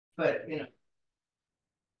but you know.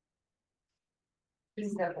 This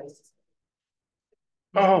is no place to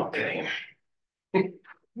stay. Okay.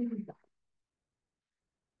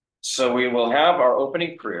 So we will have our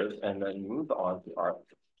opening prayers and then move on to our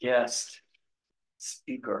guest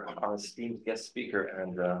speaker, our esteemed guest speaker,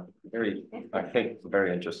 and I think,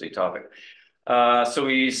 very interesting topic. So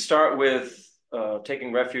we start with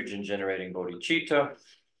taking refuge in generating bodhicitta,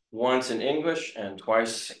 once in English and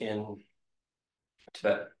twice in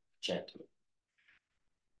Tibetan chanting.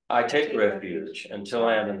 I take refuge until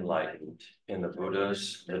I am enlightened in the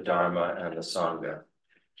Buddhas, the Dharma, and the Sangha.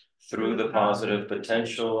 Through the positive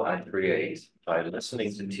potential I create by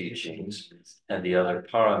listening to teachings and the other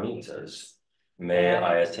paramitas, may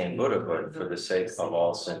I attain Buddhahood for the sake of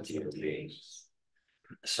all sentient beings.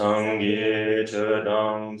 Sangye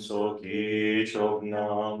chedang soki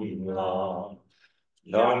choknam la,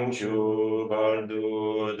 dangchu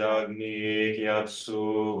bardu dagni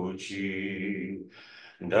kyatsu chi,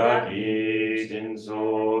 dagi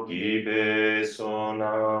jinso gibe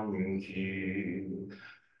sonam ki.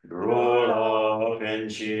 Rola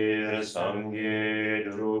penchir sangye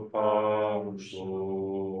drupamsu.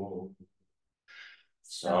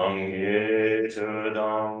 Sangye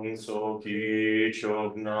chedang soki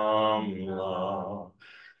chognam la.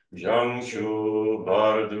 Jangshu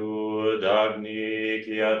bardu dagni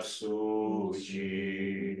kyatsu chi.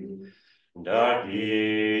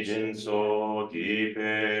 Dagi jinso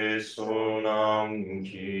kipe sonam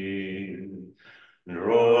ki.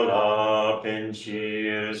 Rola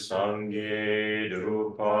penchir sangye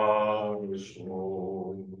drupasho.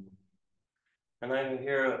 And I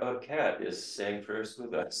hear a cat is saying first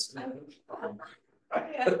with us.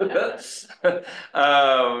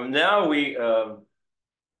 Now we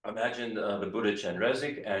imagine the Buddha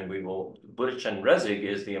Chenrezig, and Buddha Chenrezig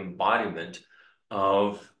is the embodiment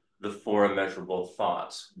of the four immeasurable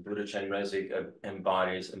thoughts. Buddha Chenrezig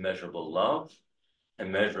embodies immeasurable love,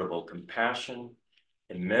 immeasurable compassion,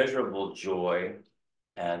 immeasurable joy,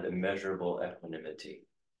 and immeasurable equanimity,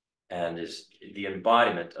 and is the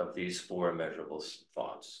embodiment of these four immeasurable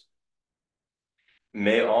thoughts.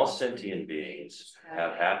 May all sentient beings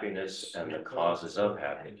have happiness and the causes of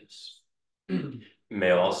happiness.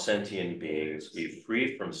 May all sentient beings be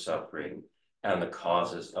free from suffering and the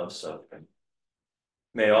causes of suffering.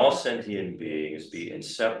 May all sentient beings be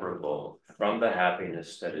inseparable from the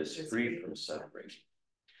happiness that is free from suffering.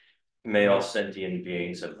 May all sentient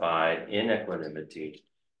beings abide in equanimity,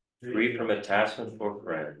 free from attachment for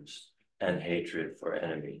friends and hatred for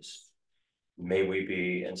enemies. May we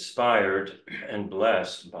be inspired and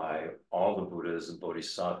blessed by all the Buddhas and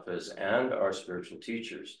Bodhisattvas and our spiritual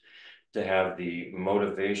teachers to have the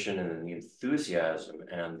motivation and the enthusiasm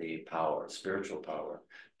and the power, spiritual power,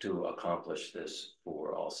 to accomplish this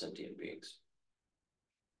for all sentient beings.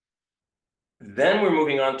 Then we're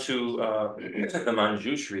moving on to the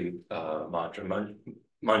Manjushri mantra.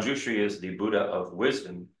 Manjushri is the Buddha of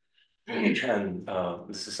wisdom. And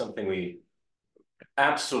this is something we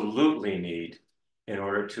absolutely need in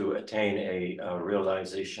order to attain a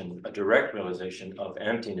direct realization of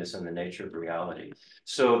emptiness in the nature of reality.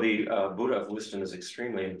 So the Buddha of wisdom is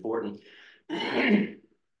extremely important.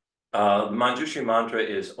 Manjushri mantra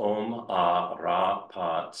is Om A Ra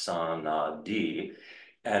Pa Tsana Di.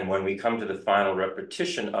 And when we come to the final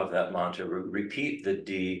repetition of that mantra, we repeat the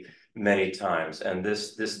D many times. And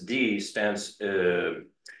this D stands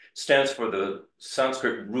for the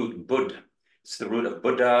Sanskrit root Bud. It's the root of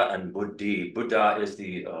Buddha and Buddhi. Buddha is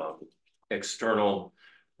the external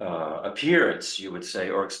appearance, you would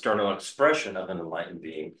say, or external expression of an enlightened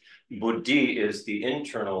being. Buddhi is the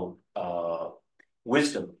internal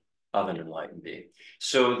wisdom of an enlightened being.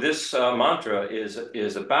 So this mantra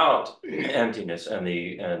is about emptiness,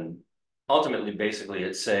 and ultimately, basically,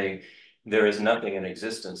 it's saying there is nothing in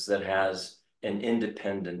existence that has an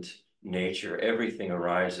independent nature. Everything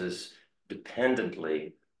arises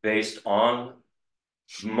dependently based on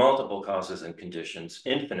multiple causes and conditions,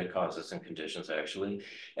 infinite causes and conditions, actually,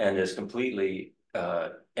 and is completely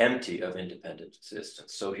empty of independent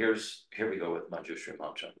existence. So here we go with Manjushri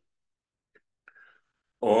mantra.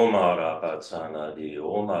 Om Arapatsana Di,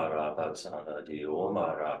 Om Arapatsana Di, Om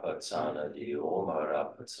Arapatsana Di, Om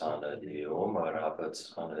Arapatsana Di, Om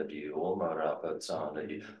Arapatsana Di, Om Arapatsana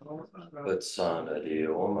Di, Patsana Di,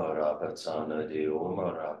 Om Arapatsana Di, Om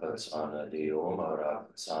Arapatsana Di, Om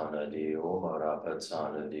Arapatsana Di, Om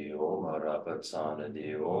Arapatsana Di, Om Arapatsana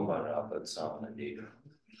Di, Om Arapatsana Di,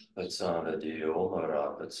 Patsana diomara,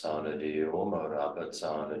 patsana diomara,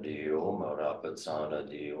 patsana diomara, patsana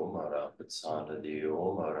diomara, patsana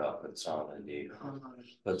diomara, patsana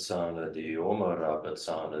diomara, patsana diomara,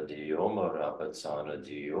 patsana diomara, patsana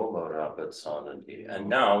diomara, patsana di. And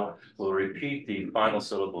now we'll repeat the final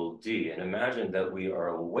syllable D and imagine that we are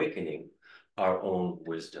awakening our own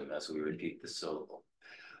wisdom as we repeat the syllable.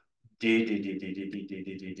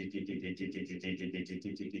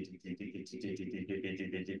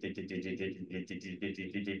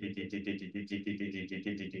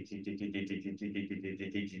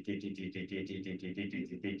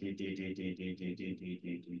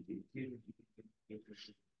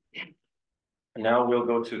 Now we'll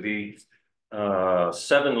go to the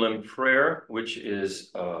seven-limb prayer, which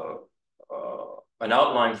is an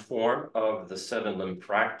outline form of the seven-limb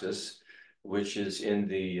practice, which is in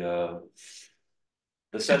the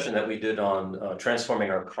session that we did on transforming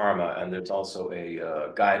our karma, and there's also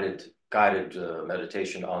a guided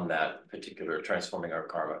meditation on that particular transforming our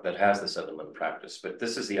karma that has the seven-limb practice, but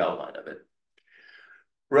this is the outline of it.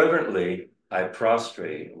 Reverently, I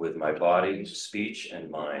prostrate with my body, speech, and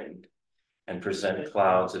mind, and present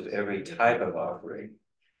clouds of every type of offering,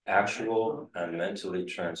 actual and mentally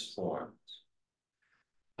transformed.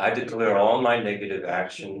 I declare all my negative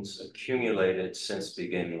actions accumulated since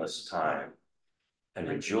beginningless time, and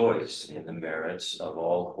rejoice in the merits of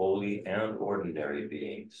all holy and ordinary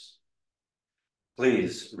beings.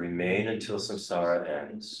 Please remain until samsara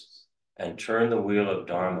ends, and turn the wheel of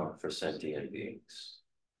dharma for sentient beings.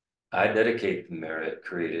 I dedicate the merit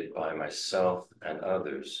created by myself and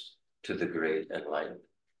others to the great enlightened.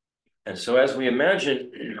 And so as we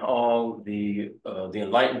imagine all the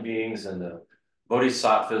enlightened beings and the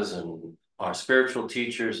bodhisattvas and our spiritual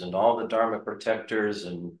teachers and all the dharma protectors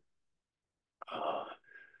and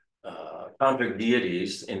tantric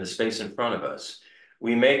deities in the space in front of us,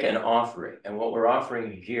 we make an offering. And what we're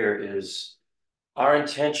offering here is our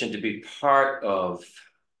intention to be part of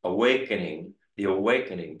awakening, the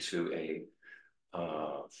awakening to a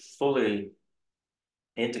fully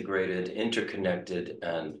integrated, interconnected,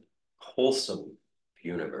 and wholesome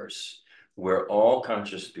universe where all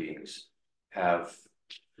conscious beings have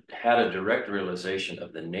had a direct realization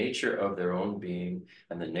of the nature of their own being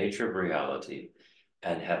and the nature of reality,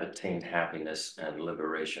 and have attained happiness and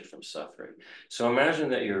liberation from suffering. So imagine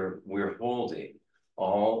that we're holding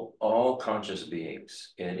all conscious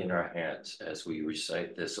beings in our hands as we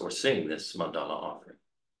recite this or sing this mandala offering.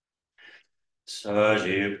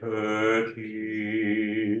 Sajipaki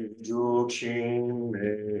Jokshin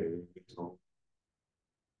Meto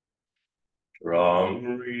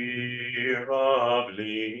Ramri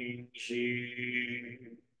Rablingji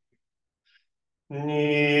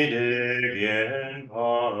Nidegyen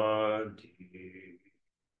Parti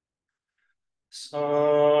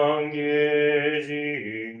Sangye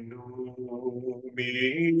Jindu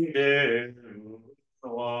Bideru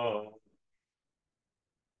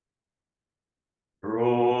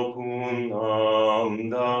Rokunam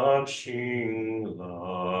Dakshingla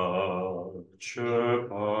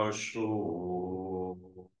Chepashu.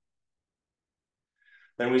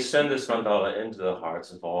 Then we send this mandala into the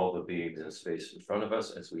hearts of all the beings in space in front of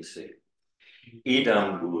us as we sing.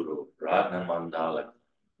 Idam Guru Ratna Mandala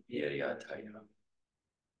Yayataya.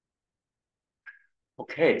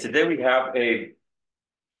 Okay, today we have a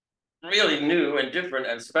really new and different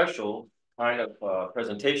and special kind of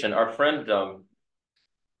presentation. Our friend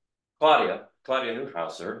Claudia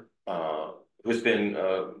Neuhauser, who's been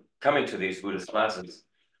coming to these Buddhist classes,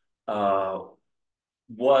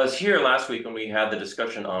 was here last week when we had the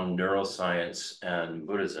discussion on neuroscience and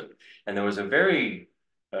Buddhism. And there was a very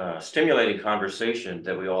stimulating conversation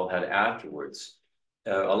that we all had afterwards.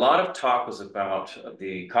 A lot of talk was about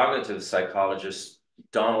the cognitive psychologist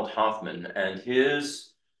Donald Hoffman and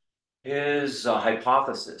his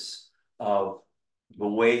hypothesis of the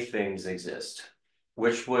way things exist,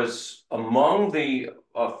 which was among the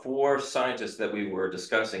four scientists that we were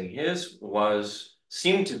discussing, his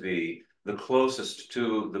seemed to be the closest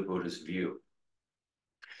to the Buddhist view.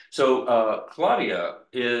 So Claudia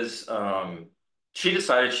she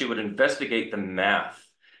decided she would investigate the math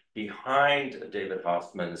behind David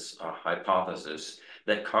Hoffman's hypothesis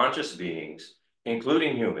that conscious beings,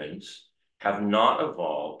 including humans, have not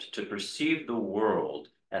evolved to perceive the world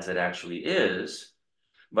as it actually is,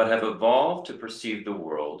 but have evolved to perceive the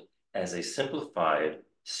world as a simplified,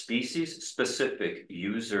 species-specific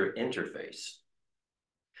user interface.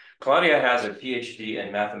 Claudia has a Ph.D.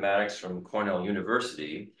 in mathematics from Cornell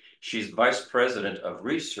University. She's vice president of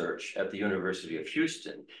research at the University of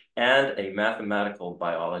Houston and a mathematical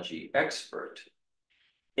biology expert.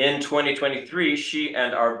 In 2023, she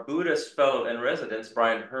and our Buddhist fellow in residence,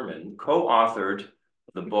 Brian Herman, co-authored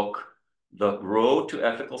the book, The Road to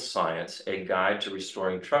Ethical Science, A Guide to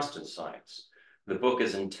Restoring Trust in Science. The book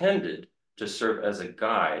is intended to serve as a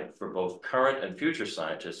guide for both current and future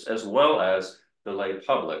scientists, as well as the lay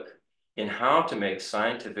public, in how to make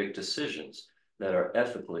scientific decisions that are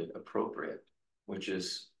ethically appropriate, which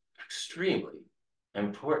is extremely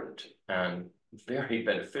important and very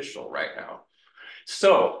beneficial right now.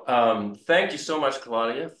 So thank you so much,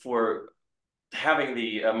 Claudia, for having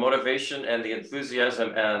the motivation and the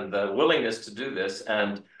enthusiasm and the willingness to do this.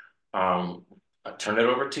 And I'll turn it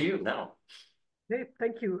over to you now. Okay,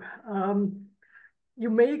 thank you. You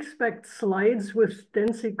may expect slides with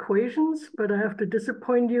dense equations, but I have to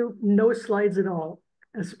disappoint you, no slides at all.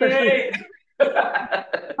 Especially,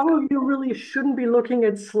 some of you really shouldn't be looking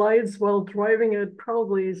at slides while driving at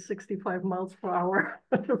probably 65 miles per hour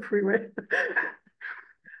on the freeway.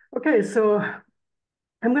 Okay, so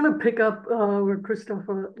I'm going to pick up where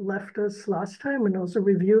Christopher left us last time and also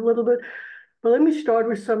review a little bit. But let me start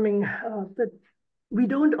with something that we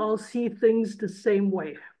don't all see things the same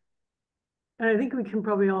way. And I think we can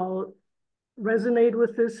probably all resonate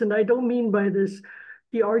with this. And I don't mean by this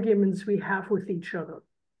the arguments we have with each other.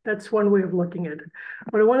 That's one way of looking at it.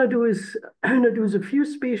 What I want to do is introduce a few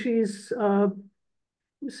species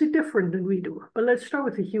see different than we do. But let's start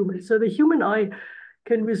with the human. So the human eye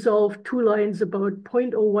can resolve two lines about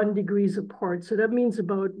 0.01 degrees apart. So that means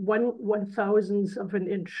about 1/1000th of an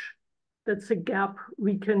inch. That's a gap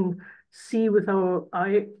we can see with our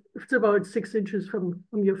eye. It's about 6 inches from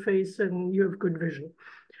your face and you have good vision.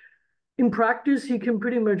 In practice, you can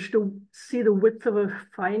pretty much see the width of a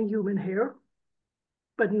fine human hair,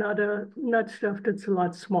 but not stuff that's a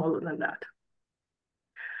lot smaller than that.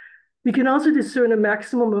 We can also discern a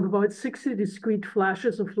maximum of about 60 discrete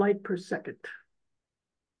flashes of light per second.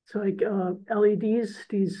 So like LEDs,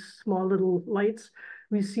 these small little lights,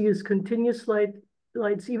 we see as continuous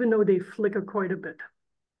lights, even though they flicker quite a bit.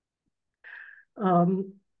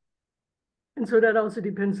 And so that also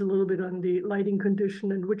depends a little bit on the lighting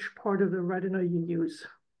condition and which part of the retina you use.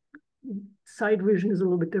 Side vision is a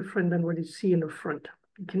little bit different than what you see in the front.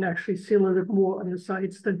 You can actually see a little bit more on the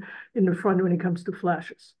sides than in the front when it comes to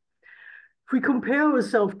flashes. If we compare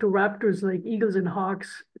ourselves to raptors like eagles and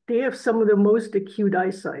hawks, they have some of the most acute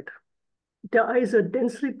eyesight. Their eyes are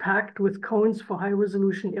densely packed with cones for high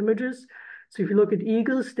resolution images. So if you look at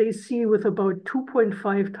eagles, they see with about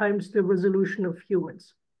 2.5 times the resolution of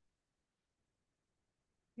humans.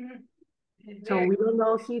 So we don't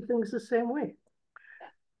all see things the same way.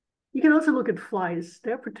 You can also look at flies.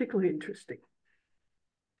 They're particularly interesting.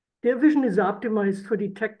 Their vision is optimized for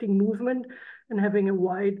detecting movement and having a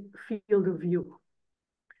wide field of view.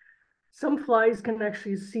 Some flies can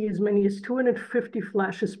actually see as many as 250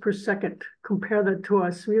 flashes per second. Compare that to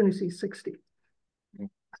us, we only see 60.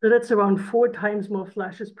 So that's around 4 times more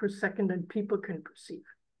flashes per second than people can perceive.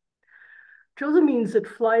 Which also means that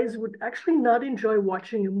flies would actually not enjoy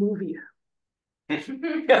watching a movie.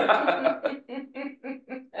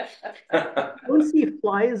 Don't see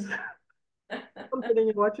flies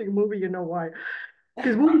you're watching a movie, you know why.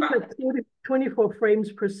 Because movies have 24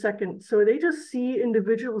 frames per second, so they just see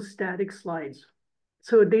individual static slides.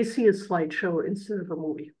 So they see a slideshow instead of a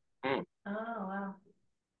movie. Oh, wow.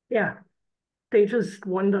 Yeah, they just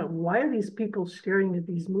wonder, why are these people staring at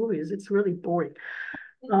these movies? It's really boring.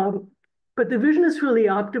 But the vision is really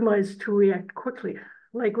optimized to react quickly.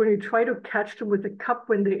 Like when you try to catch them with a cup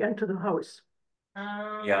when they enter the house.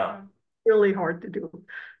 Yeah. Really hard to do.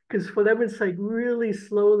 Because for them, it's like really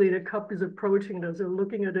slowly the cup is approaching us. They're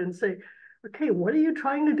looking at it and say, okay, what are you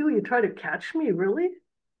trying to do? You try to catch me, really?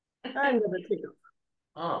 I'm gonna take it.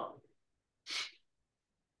 Oh.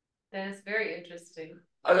 That is very interesting.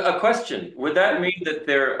 A question, would that mean that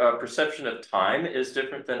their perception of time is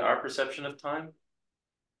different than our perception of time?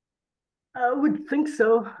 I would think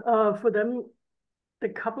so. For them, the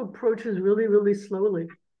cup approaches really, really slowly.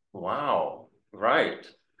 Wow, right.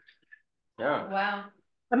 Yeah. Wow.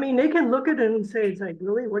 I mean, they can look at it and say, it's like,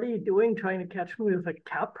 really, what are you doing trying to catch me with a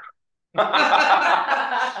cup? That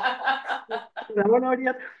one out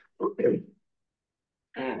yet?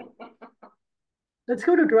 Let's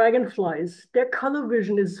go to dragonflies. Their color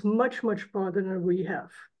vision is much, much broader than we have.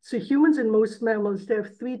 So humans and most mammals, they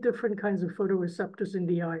have 3 different kinds of photoreceptors in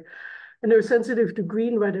the eye, and they're sensitive to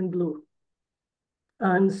green, red, and blue.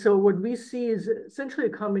 And so what we see is essentially a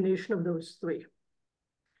combination of those 3.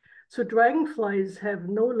 So dragonflies have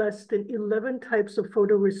no less than 11 types of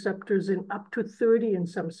photoreceptors and up to 30 in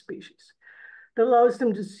some species. That allows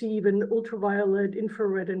them to see even ultraviolet,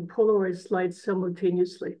 infrared, and polarized light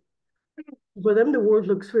simultaneously. For them, the world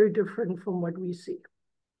looks very different from what we see.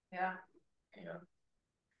 Yeah.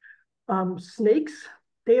 Snakes,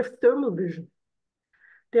 they have thermal vision.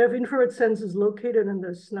 They have infrared sensors located in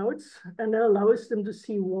their snouts, and that allows them to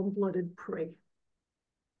see warm-blooded prey.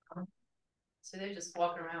 So they're just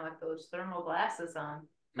walking around with those thermal glasses on.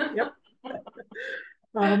 Yep.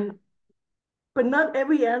 But not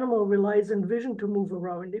every animal relies on vision to move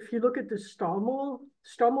around. If you look at the star mole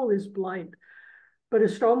is blind, but a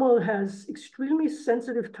star mole has extremely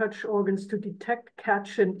sensitive touch organs to detect,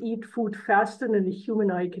 catch, and eat food faster than the human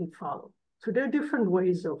eye can follow. So there are different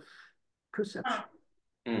ways of perception.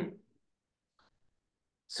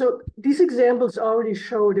 So these examples already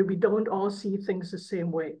show that we don't all see things the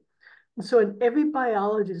same way. And so every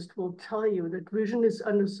biologist will tell you that vision is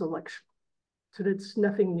under selection. So that's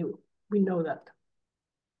nothing new. We know that.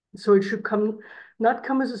 So it should not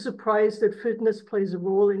come as a surprise that fitness plays a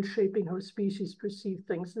role in shaping how species perceive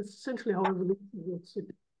things. That's essentially how evolution works,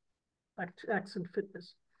 it acts in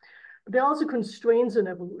fitness. But there are also constraints in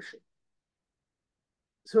evolution.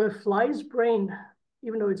 So a fly's brain,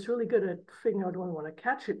 even though it's really good at figuring out when we want to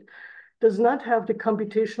catch it, does not have the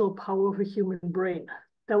computational power of a human brain.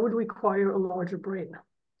 That would require a larger brain.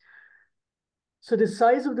 So the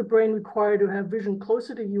size of the brain required to have vision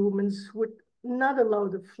closer to humans would not allow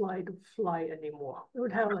the fly to fly anymore. It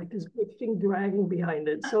would have like this big thing dragging behind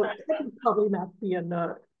it. So it would probably not be a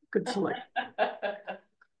good selection.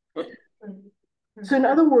 So in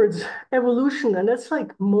other words, evolution, and that's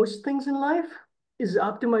like most things in life, is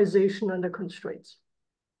optimization under constraints.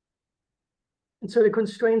 And so the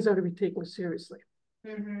constraints are to be taken seriously.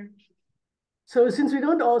 So since we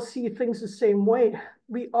don't all see things the same way,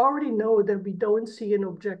 we already know that we don't see an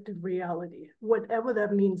objective reality, whatever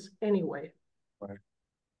that means anyway. Right.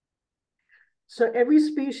 So every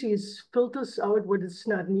species filters out what is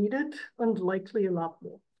not needed and likely a lot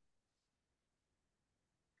more.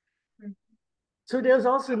 So there's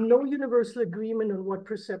also no universal agreement on what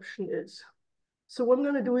perception is. So what I'm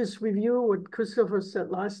going to do is review what Christopher said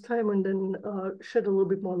last time and then shed a little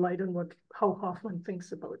bit more light on how Hoffman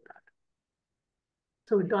thinks about that.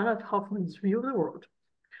 So Donald Hoffman's view of the world.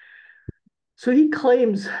 So he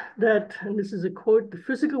claims that, and this is a quote, the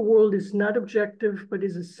physical world is not objective, but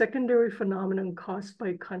is a secondary phenomenon caused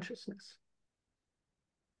by consciousness.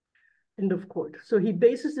 End of quote. So he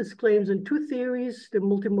bases his claims on two theories, the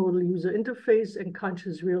multimodal user interface and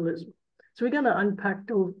conscious realism. So we're going to unpack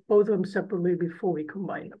both of them separately before we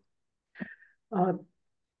combine them.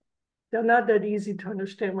 They're not that easy to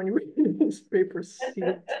understand when you read these papers.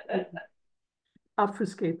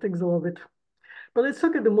 Obfuscate things a little bit. But let's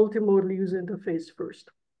look at the multimodal user interface first.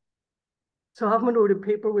 So Hoffman wrote a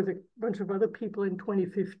paper with a bunch of other people in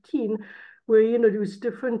 2015 where he introduced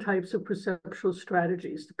different types of perceptual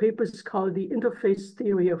strategies. The paper is called the interface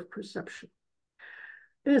theory of perception.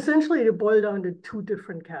 And essentially it boiled down to two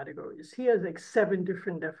different categories. He has like 7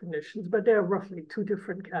 different definitions, but there are roughly 2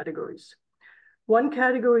 different categories. One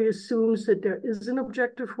category assumes that there is an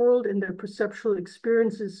objective world and that perceptual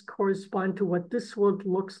experiences correspond to what this world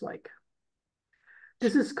looks like.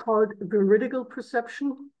 This is called veridical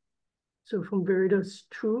perception. So from veritas,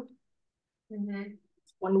 true.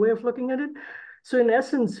 One way of looking at it. So in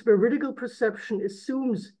essence, veridical perception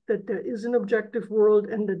assumes that there is an objective world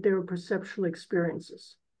and that there are perceptual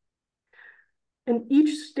experiences. And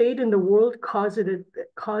each state in the world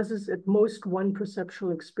causes at most one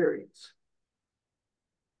perceptual experience.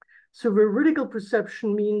 So veridical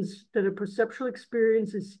perception means that a perceptual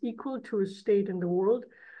experience is equal to a state in the world,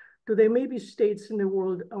 though there may be states in the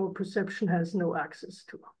world our perception has no access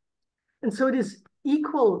to. And so it is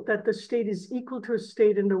equal, that the state is equal to a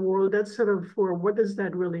state in the world. That's sort of for what does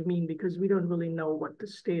that really mean? Because we don't really know what the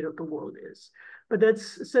state of the world is. But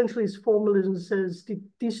that's essentially his formalism says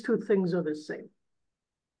these two things are the same.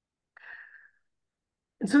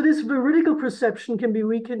 And so this veridical perception can be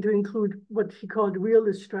weakened to include what he called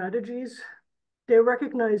realist strategies. They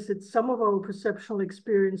recognize that some of our perceptual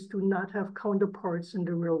experience do not have counterparts in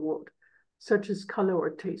the real world, such as color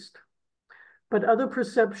or taste. But other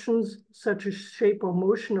perceptions, such as shape or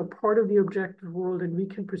motion, are part of the objective world, and we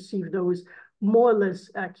can perceive those more or less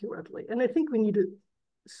accurately. And I think we need to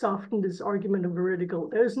soften this argument of veridical.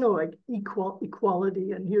 There's no like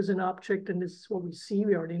equality, and here's an object, and this is what we see.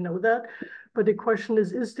 We already know that. But the question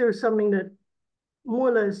is there something that more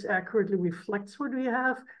or less accurately reflects what we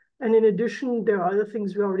have? And in addition, there are other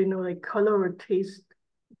things we already know, like color or taste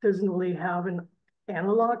doesn't really have an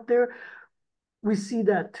analog there. We see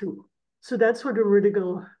that too. So that's what a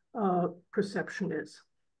veridical perception is.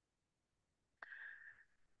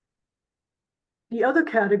 The other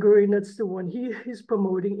category, and that's the one he is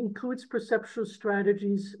promoting, includes perceptual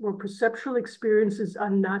strategies where perceptual experiences are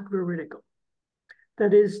not veridical.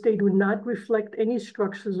 That is, they do not reflect any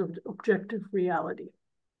structures of objective reality.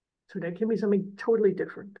 So that can be something totally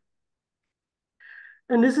different.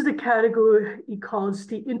 And this is the category he calls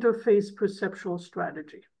the interface perceptual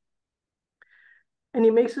strategy. And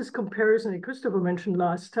he makes this comparison that Christopher mentioned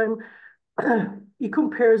last time. He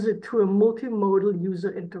compares it to a multimodal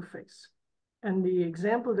user interface. And the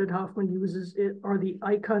example that Hoffman uses are the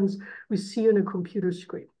icons we see on a computer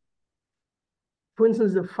screen. For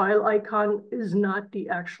instance, the file icon is not the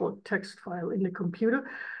actual text file in the computer,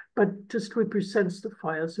 but just represents the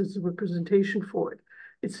file, so it's a representation for it.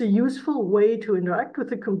 It's a useful way to interact with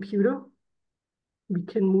the computer. We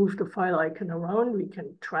can move the file icon around, we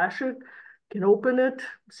can trash it, can open it,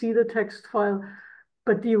 see the text file,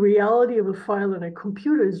 but the reality of a file on a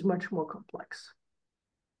computer is much more complex.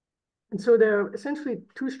 And so there are essentially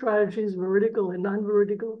two strategies, veridical and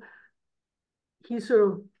non-veridical. He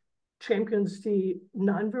sort of champions the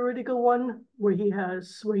non-veridical one, where he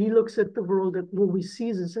looks at the world that what we see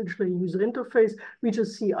is essentially a user interface. We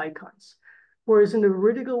just see icons. Whereas in the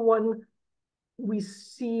veridical one, we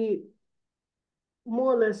see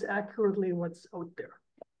more or less accurately what's out there.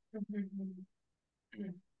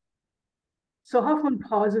 So Hoffman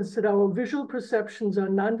posits that our visual perceptions are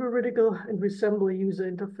non-veridical and resemble a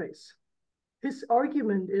user interface. His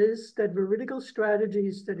argument is that veridical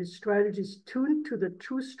strategies, that is, strategies tuned to the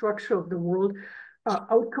true structure of the world, are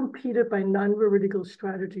outcompeted by non-veridical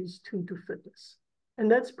strategies tuned to fitness.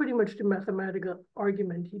 And that's pretty much the mathematical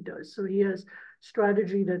argument he does. So he has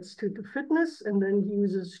strategy that's tuned to fitness, and then he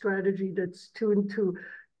uses strategy that's tuned to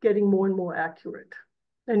getting more and more accurate.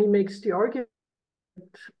 And he makes the argument,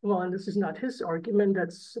 well, and this is not his argument,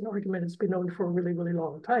 that's an argument that's been known for a really, really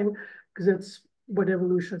long time, because that's what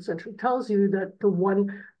evolution essentially tells you, that the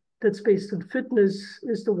one that's based on fitness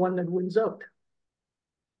is the one that wins out.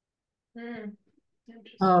 And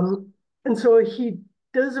so he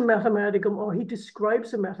does a mathematical, or he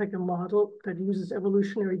describes a mathematical model that uses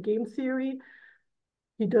evolutionary game theory.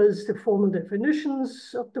 He does the formal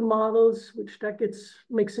definitions of the models, which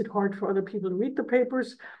makes it hard for other people to read the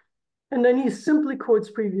papers. And then he simply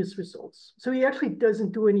quotes previous results. So he actually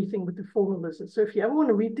doesn't do anything with the formalism. So if you ever want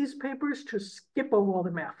to read these papers, just skip over all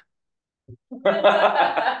the math.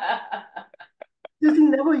 Because he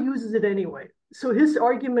never uses it anyway. So his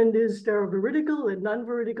argument is there are veridical and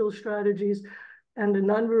non-veridical strategies, and the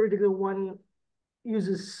non-veridical one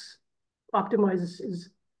is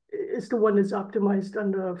the one that's optimized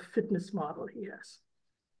under a fitness model he has.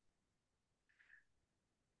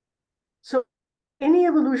 So any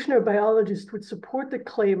evolutionary biologist would support the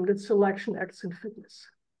claim that selection acts in fitness.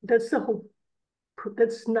 That's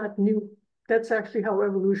not new. That's actually how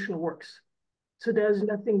evolution works. So there's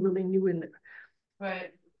nothing really new in there.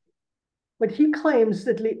 Right. But he claims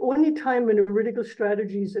that the only time when veridical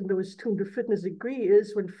strategies and those tuned to fitness agree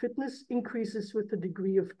is when fitness increases with the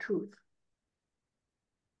degree of truth.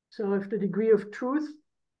 So if the degree of truth,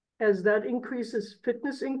 as that increases,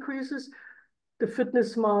 fitness increases, the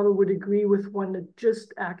fitness model would agree with one that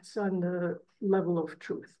just acts on the level of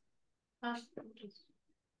truth.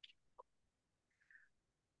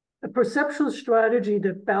 A perceptual strategy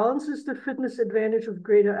that balances the fitness advantage of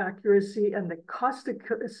greater accuracy and the cost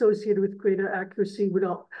associated with greater accuracy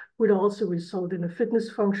would also result in a fitness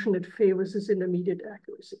function that favors this intermediate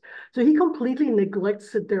accuracy. So he completely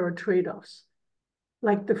neglects that there are trade-offs,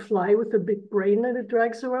 like the fly with the big brain that it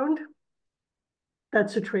drags around.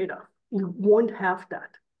 That's a trade-off. You won't have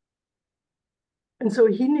that. And so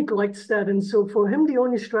he neglects that. And so for him, the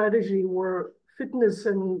only strategy where fitness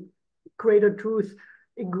and greater truth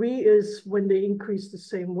agree is when they increase the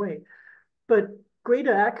same way. But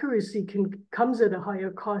greater accuracy comes at a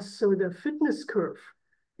higher cost. So the fitness curve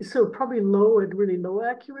is so probably low at really low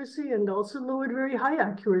accuracy and also low at very high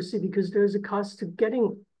accuracy because there's a cost to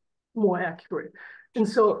getting more accurate. And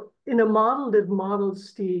so in a model that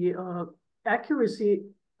models the accuracy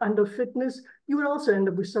under fitness, you would also end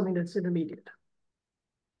up with something that's intermediate.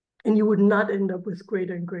 And you would not end up with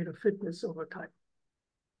greater and greater fitness over time.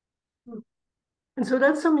 And so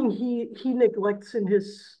that's something he neglects in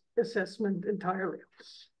his assessment entirely.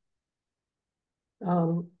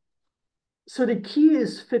 So the key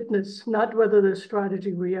is fitness, not whether the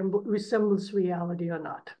strategy resembles reality or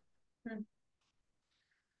not.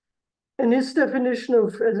 And his definition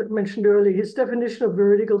of, as I mentioned earlier, his definition of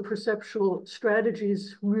veridical perceptual strategy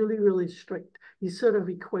is really, really strict. He sort of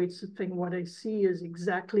equates the thing, what I see is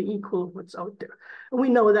exactly equal to what's out there. And we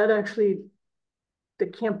know that actually,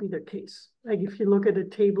 that can't be the case. Like if you look at a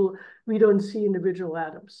table, we don't see individual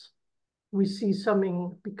atoms. we see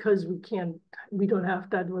something because we don't have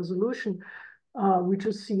that resolution. We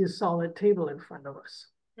just see a solid table in front of us.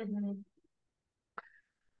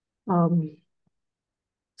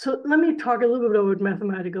 So let me talk a little bit about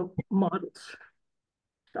mathematical models,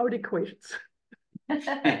 about equations.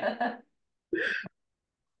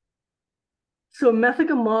 So a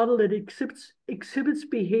mathematical model that exhibits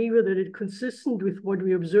behavior that is consistent with what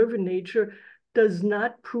we observe in nature does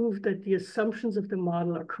not prove that the assumptions of the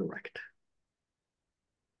model are correct.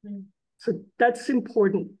 So that's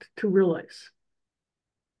important to realize.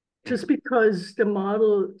 Just because the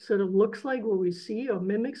model sort of looks like what we see or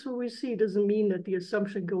mimics what we see doesn't mean that the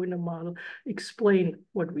assumption go in the model explain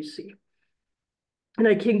what we see. And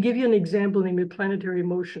I can give you an example named planetary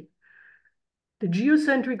motion. The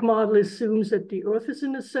geocentric model assumes that the Earth is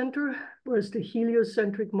in the center, whereas the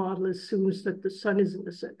heliocentric model assumes that the sun is in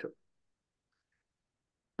the center.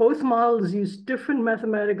 Both models use different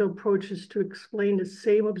mathematical approaches to explain the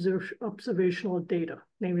same observational data,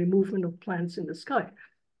 namely movement of planets in the sky.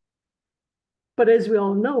 But as we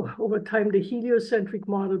all know, over time, the heliocentric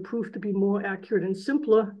model proved to be more accurate and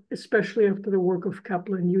simpler, especially after the work of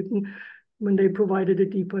Kepler and Newton, when they provided a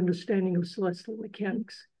deeper understanding of celestial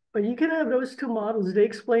mechanics. But you can have those two models, they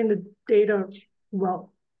explain the data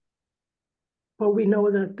well. But we know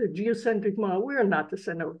that the geocentric model, we're not the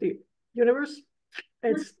center of the universe.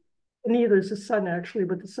 It's neither is the sun actually,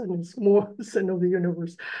 but the sun is more the center of the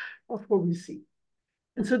universe of what we see.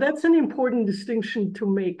 And so that's an important distinction to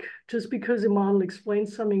make. Just because a model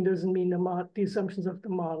explains something doesn't mean the assumptions of the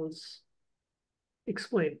models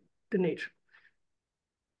explain the nature.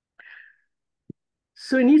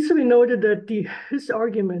 So it needs to be noted that his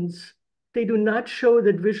arguments, they do not show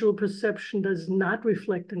that visual perception does not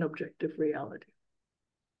reflect an objective reality.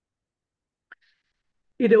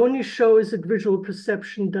 It only shows that visual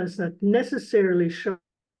perception does not necessarily show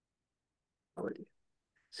reality.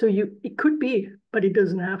 So it could be, but it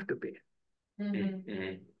doesn't have to be.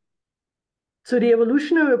 So the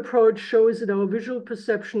evolutionary approach shows that our visual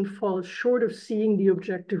perception falls short of seeing the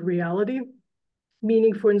objective reality,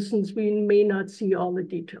 meaning, for instance, we may not see all the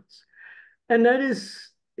details. And that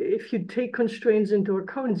is, if you take constraints into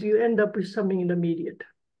account, you end up with something intermediate.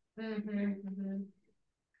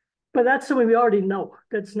 But that's something we already know.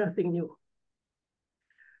 That's nothing new.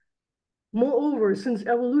 Moreover, since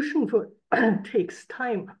evolution takes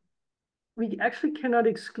time, we actually cannot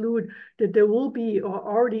exclude that there will be or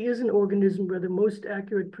already is an organism where the most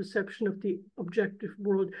accurate perception of the objective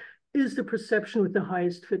world is the perception with the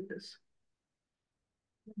highest fitness.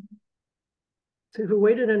 So if we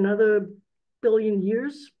waited another billion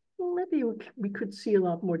years, maybe we could see a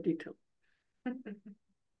lot more detail.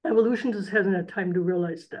 Evolution just hasn't had time to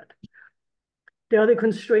realize that. There are the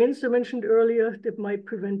constraints I mentioned earlier that might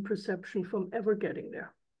prevent perception from ever getting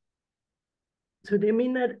there. So they may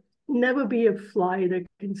not never be a fly that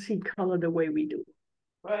can see color the way we do.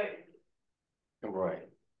 Right. Right.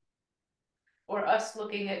 Or us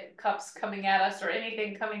looking at cups coming at us or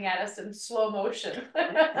anything coming at us in slow motion.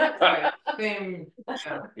 Right. Same.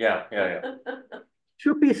 Yeah.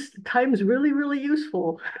 Should be times really, really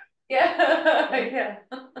useful. Yeah.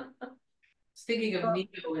 Speaking of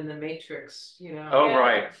Neo in the Matrix, you know. Oh, Yeah.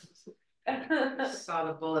 right. Saw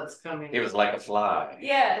the bullets coming. He was like a fly.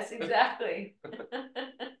 Yes, exactly.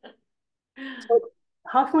 So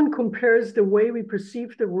Hoffman compares the way we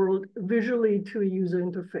perceive the world visually to a user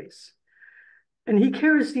interface. And he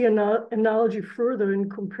carries the analogy further and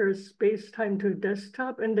compares space-time to a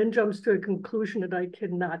desktop and then jumps to a conclusion that I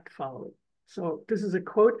cannot follow. So this is a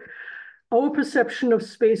quote. Our perception of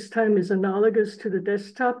space-time is analogous to the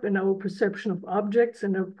desktop, and our perception of objects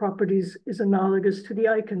and their properties is analogous to the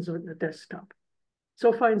icons of the desktop.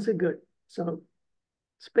 So far, so good. So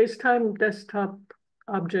space-time, desktop,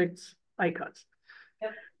 objects, icons.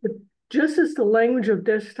 Yep. But just as the language of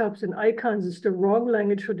desktops and icons is the wrong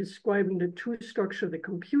language for describing the true structure of the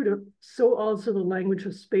computer, so also the language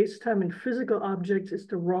of space-time and physical objects is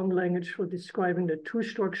the wrong language for describing the true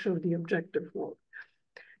structure of the objective world.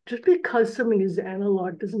 Just because something is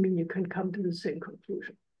analog doesn't mean you can come to the same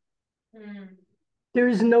conclusion. There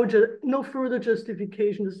is no further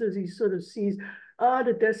justification, just as he sort of sees,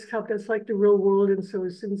 the desktop, that's like the real world. And so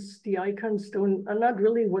since the icons are not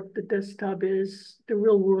really what the desktop is, the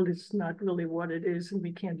real world is not really what it is, and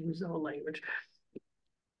we can't use our language.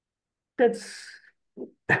 That's,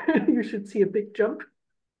 you should see a big jump.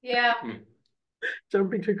 Yeah.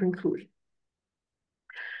 Jumping to conclusion.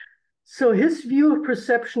 So his view of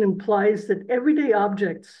perception implies that everyday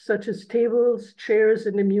objects, such as tables, chairs,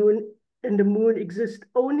 and the moon exist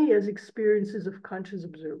only as experiences of conscious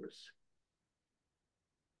observers.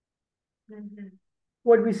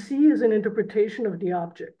 What we see is an interpretation of the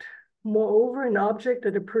object. Moreover, an object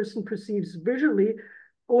that a person perceives visually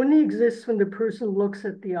only exists when the person looks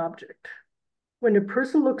at the object. When a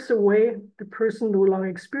person looks away, the person no longer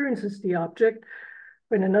experiences the object.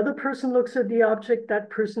 When another person looks at the object, that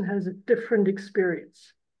person has a different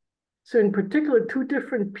experience. So in particular, two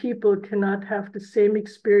different people cannot have the same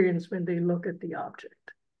experience when they look at the object.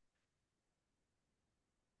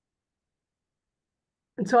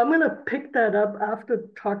 And so I'm going to pick that up after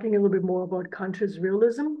talking a little bit more about conscious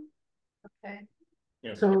realism. Okay.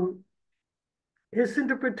 Yeah. So his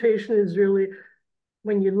interpretation is really,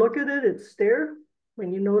 when you look at it, it's there.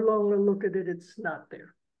 When you no longer look at it, it's not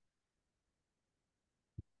there.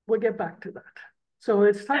 We'll get back to that. So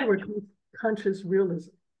let's talk about conscious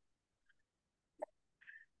realism.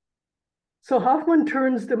 So Hoffman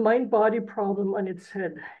turns the mind-body problem on its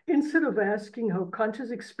head. Instead of asking how conscious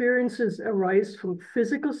experiences arise from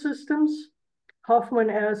physical systems, Hoffman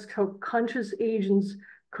asks how conscious agents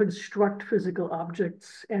construct physical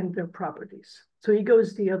objects and their properties. So he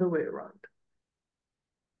goes the other way around.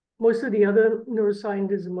 Most of the other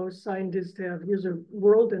neuroscientists and most scientists have, here's a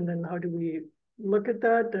world, and then how do we look at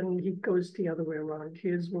that? And he goes the other way around.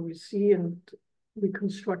 Here's what we see, and we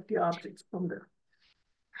construct the objects from there.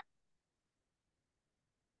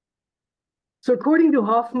 So according to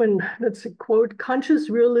Hoffman, that's a quote,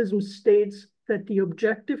 conscious realism states that the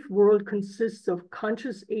objective world consists of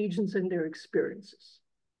conscious agents and their experiences.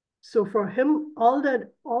 So for him, all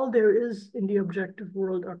there is in the objective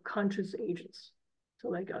world are conscious agents, so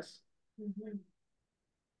like us,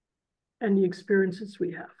 and the experiences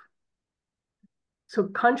we have. So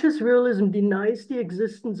conscious realism denies the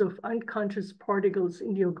existence of unconscious particles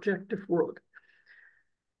in the objective world.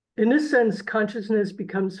 In this sense, consciousness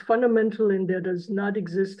becomes fundamental and there does not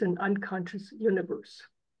exist an unconscious universe.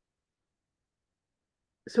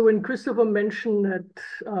 So when Christopher mentioned that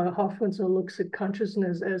Hoffman looks at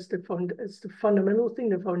consciousness as the fundamental thing,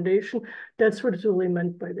 the foundation, that's what it's really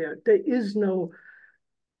meant by there. There is no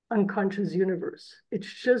unconscious universe.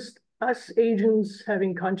 It's just us agents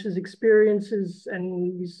having conscious experiences,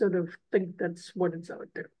 and we sort of think that's what it's out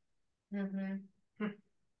there.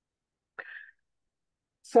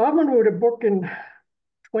 So Hoffman wrote a book in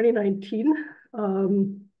 2019,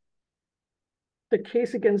 The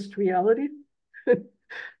Case Against Reality.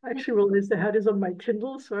 I actually realized I had this on my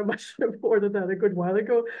Kindle, so I must have ordered that a good while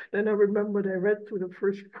ago. Then I remembered I read through the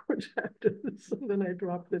first 4 chapters, and then I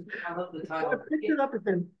dropped it. I love the So I title. picked it up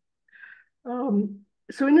again.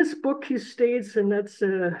 So in this book, he states, and that's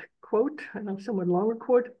a quote, and a somewhat longer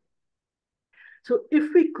quote. So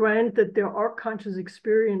if we grant that there are conscious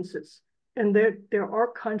experiences, and there are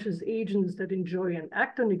conscious agents that enjoy and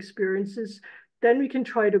act on experiences, then we can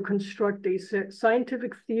try to construct a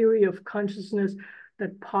scientific theory of consciousness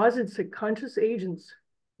that posits that conscious agents,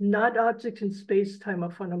 not objects in space-time, are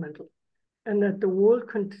fundamental, and that the world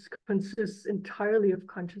consists entirely of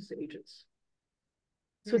conscious agents.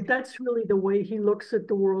 So that's really the way he looks at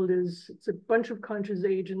the world, is it's a bunch of conscious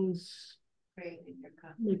agents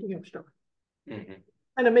making up stuff. And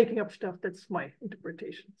I'm making up stuff, that's my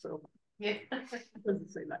interpretation, so Yeah. it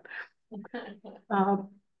doesn't say that.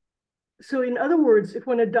 So in other words, if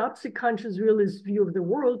one adopts a conscious realist view of the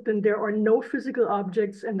world, then there are no physical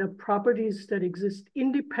objects and the properties that exist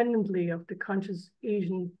independently of the conscious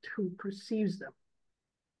agent who perceives them.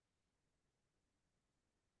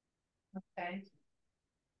 Okay.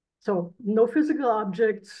 So no physical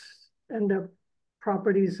objects and the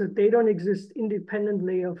properties that they don't exist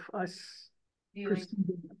independently of us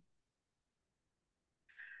perceiving them.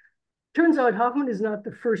 Turns out Hoffman is not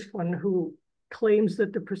the first one who claims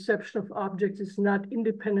that the perception of objects is not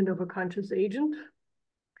independent of a conscious agent.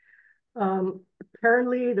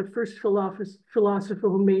 Apparently, the first philosopher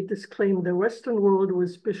who made this claim in the Western world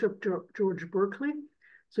was Bishop George Berkeley.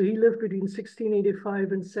 So he lived between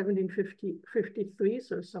 1685 and 1753,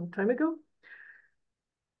 so some time ago.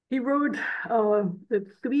 He wrote the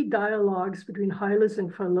 3 dialogues between Hylas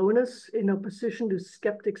and Philonous in opposition to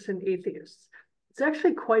skeptics and atheists. It's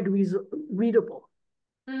actually quite readable.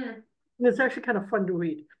 And it's actually kind of fun to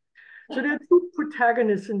read. So there are 2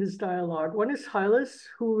 protagonists in this dialogue. One is Hylas,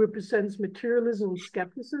 who represents materialism and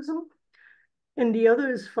skepticism. And the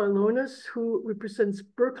other is Philonous, who represents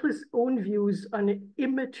Berkeley's own views on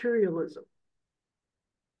immaterialism.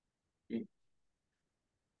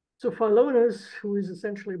 So Philonous, who is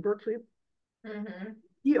essentially Berkeley,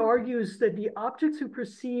 he argues that the objects we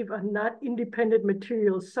perceive are not independent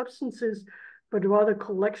material substances, but rather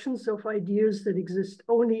collections of ideas that exist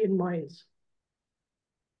only in minds.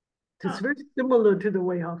 It's very similar to the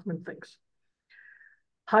way Hoffman thinks.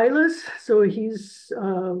 Hylas, so he's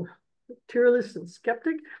materialist and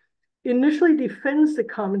skeptic, initially defends the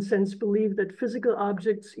common sense belief that physical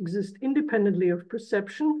objects exist independently of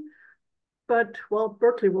perception. But, well,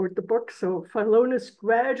 Berkeley wrote the book, so Philonis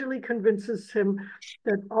gradually convinces him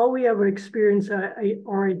that all we ever experience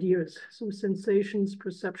are ideas, so sensations,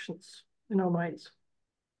 perceptions in our minds.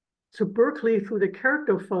 So Berkeley, through the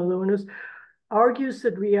character of Philonis, argues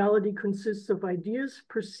that reality consists of ideas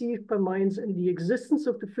perceived by minds, and the existence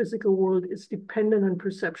of the physical world is dependent on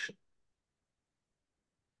perception.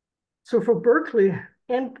 So for Berkeley,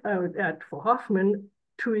 and I would add for Hoffman,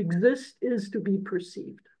 to exist is to be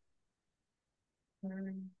perceived.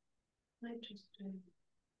 Interesting.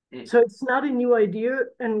 So it's not a new idea,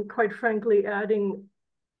 and quite frankly, adding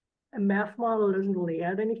a math model doesn't really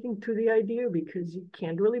add anything to the idea because you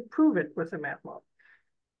can't really prove it with a math model.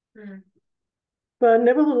 But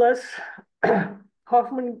nevertheless,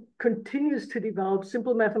 Hoffman continues to develop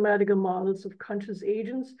simple mathematical models of conscious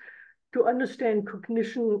agents to understand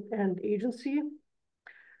cognition and agency.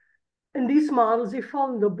 And these models, they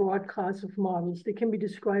fall in the broad class of models. They can be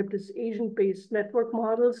described as agent-based network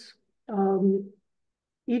models.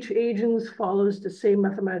 Each agent follows the same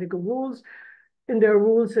mathematical rules, and there are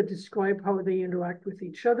rules that describe how they interact with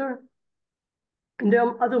each other. And there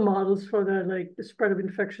are other models for that, like the spread of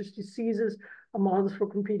infectious diseases, or models for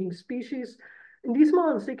competing species. And these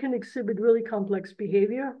models, they can exhibit really complex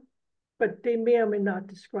behavior, but they may or may not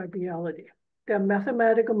describe reality. They're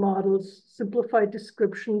mathematical models, simplified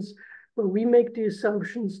descriptions, where we make the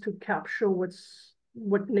assumptions to capture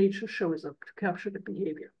what nature shows up, to capture the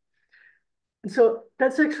behavior. And so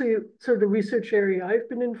that's actually sort of the research area I've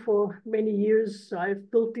been in for many years. So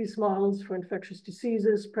I've built these models for infectious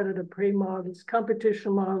diseases, predator-prey models,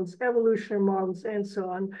 competition models, evolutionary models, and so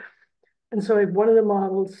on. And so one of the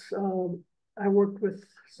models, I worked with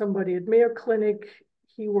somebody at Mayo Clinic.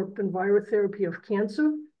 He worked on virotherapy of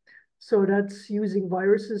cancer. So that's using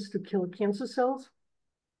viruses to kill cancer cells.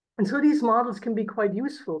 And so these models can be quite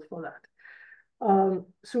useful for that.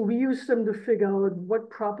 So we use them to figure out what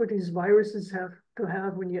properties viruses have to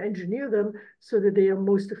have when you engineer them so that they are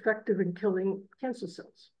most effective in killing cancer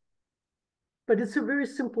cells. But it's a very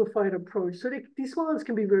simplified approach. So these models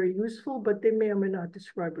can be very useful, but they may or may not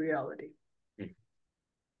describe reality.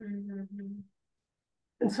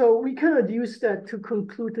 And so we cannot use that to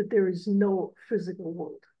conclude that there is no physical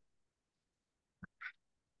world.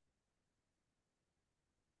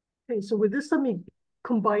 Okay, so with this, let me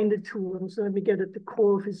combine the two of them. So let me get at the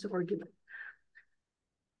core of his argument.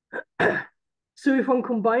 So if one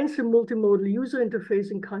combines the multimodal user interface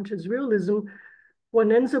and conscious realism,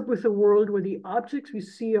 one ends up with a world where the objects we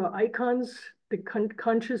see are icons the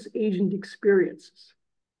conscious agent experiences.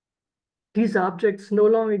 These objects no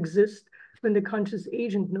longer exist when the conscious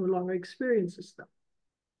agent no longer experiences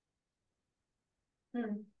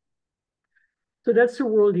them. So that's the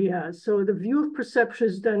world he has. So the view of perception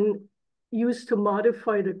is then used to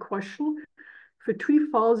modify the question. If a tree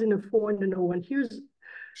falls in a forest and no one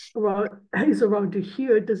is around to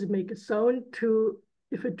hear it, does it make a sound? To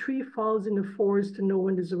if a tree falls in a forest and no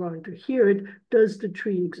one is around to hear it, does the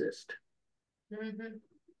tree exist?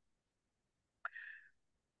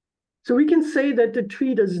 So we can say that the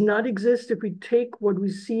tree does not exist if we take what we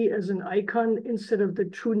see as an icon instead of the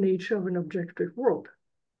true nature of an objective world.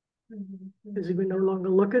 Because if we no longer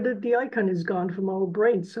look at it, the icon is gone from our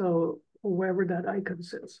brain, so wherever that icon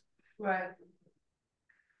sits. Right.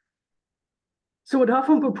 So what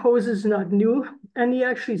Hoffman proposes is not new, and he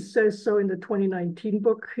actually says so in the 2019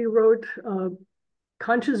 book he wrote,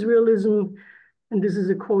 Conscious Realism, and this is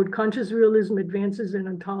a quote, conscious realism advances in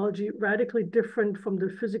ontology radically different from the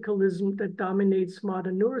physicalism that dominates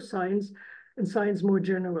modern neuroscience and science more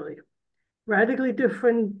generally. Radically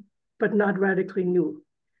different, but not radically new.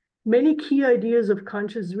 Many key ideas of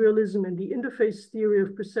conscious realism and the interface theory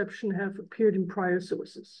of perception have appeared in prior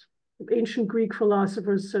sources. Ancient Greek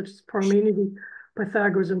philosophers such as Parmenides,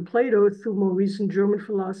 Pythagoras, and Plato, through more recent German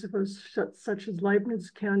philosophers such as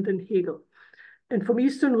Leibniz, Kant, and Hegel. And from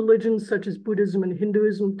Eastern religions such as Buddhism and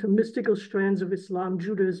Hinduism to mystical strands of Islam,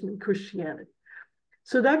 Judaism, and Christianity.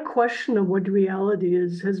 So that question of what reality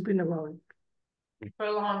is has been around For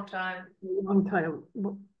a long time. a long time,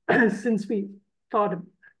 since we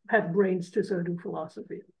had brains to sort of do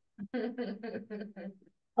philosophy.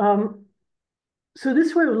 So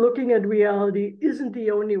this way of looking at reality isn't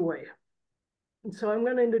the only way. And so I'm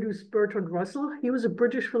going to introduce Bertrand Russell. He was a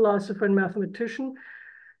British philosopher and mathematician.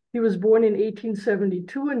 He was born in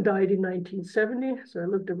 1872 and died in 1970, so he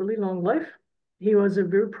lived a really long life. He was a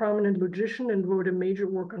very prominent logician and wrote a major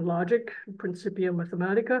work on logic, Principia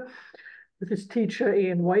Mathematica, with his teacher,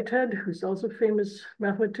 A.N. Whitehead, who's also a famous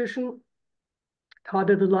mathematician. taught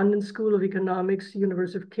at the London School of Economics,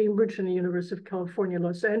 University of Cambridge, and the University of California,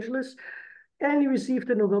 Los Angeles. And he received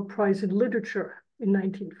the Nobel Prize in Literature in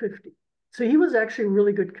 1950. So he was actually a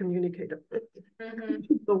really good communicator.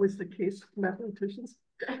 Always the case with mathematicians.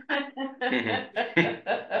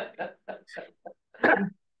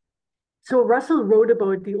 So Russell wrote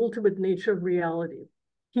about the ultimate nature of reality.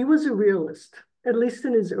 He was a realist, at least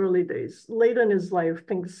in his early days. Later in his life,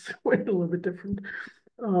 things went a little bit different.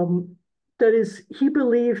 That is, he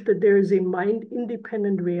believed that there is a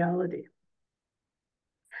mind-independent reality.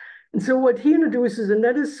 And so what he introduces, and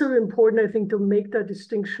that is so important, I think, to make that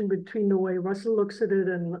distinction between the way Russell looks at it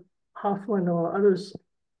and Hoffman or others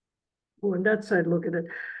who on that side look at it.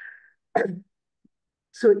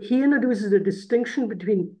 So he introduces a distinction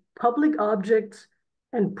between public objects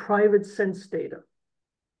and private sense data.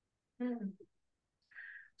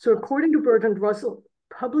 So according to Bertrand Russell,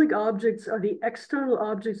 public objects are the external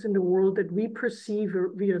objects in the world that we perceive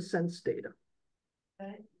via sense data.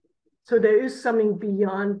 Okay. So there is something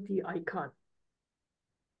beyond the icon.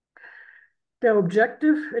 They're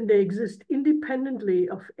objective and they exist independently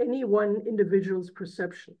of any one individual's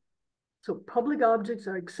perception. So public objects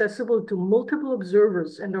are accessible to multiple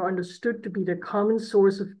observers and are understood to be the common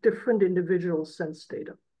source of different individual sense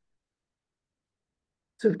data.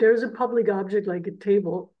 So if there's a public object like a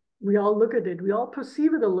table, we all look at it, we all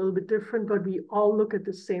perceive it a little bit different, but we all look at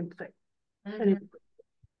the same thing. And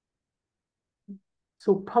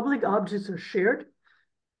so public objects are shared.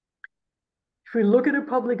 If we look at a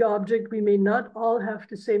public object, we may not all have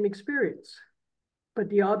the same experience, but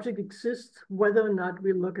the object exists whether or not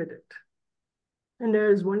we look at it. And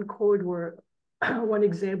there is one quote where, one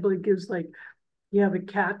example it gives, like, you have a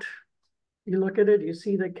cat, you look at it, you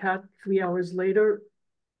see the cat 3 hours later,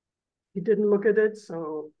 you didn't look at it,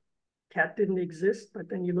 so cat didn't exist, but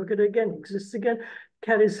then you look at it again, it exists again,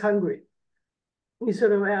 cat is hungry. You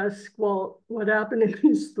sort of ask, well, what happened in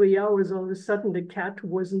these 3 hours? All of a sudden, the cat who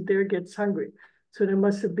wasn't there gets hungry. So there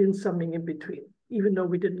must have been something in between, even though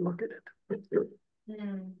we didn't look at it.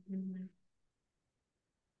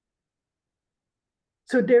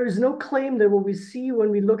 So there is no claim that what we see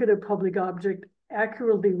when we look at a public object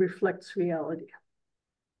accurately reflects reality.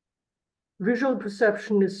 Visual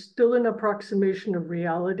perception is still an approximation of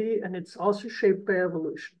reality, and it's also shaped by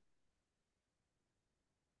evolution.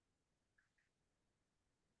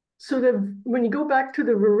 So that when you go back to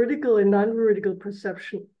the veridical and non-veridical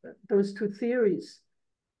perception, those two theories,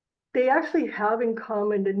 they actually have in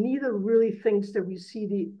common that neither really thinks that we see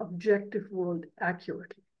the objective world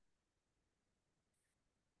accurately.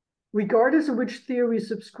 Regardless of which theory you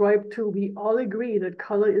subscribe to, we all agree that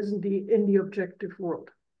color isn't in the objective world,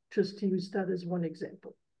 just to use that as one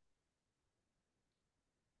example.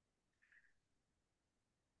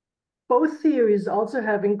 Both theories also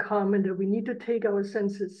have in common that we need to take our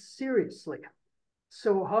senses seriously.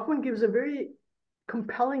 So Hoffman gives a very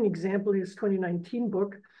compelling example in his 2019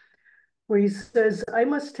 book, where he says, I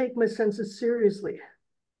must take my senses seriously.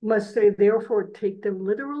 Must I therefore take them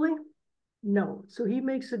literally? No. So he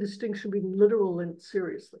makes a distinction between literal and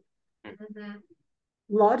seriously.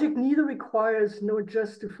 Logic neither requires nor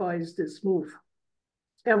justifies this move.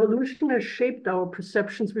 Evolution has shaped our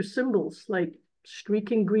perceptions with symbols like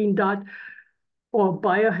streaking green dot or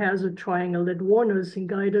biohazard triangle that warn us and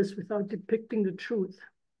guide us without depicting the truth.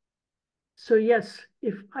 So yes,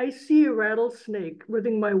 if I see a rattlesnake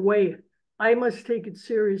withing my way, I must take it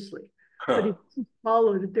seriously. But it doesn't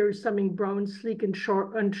follow that there is something brown, sleek, and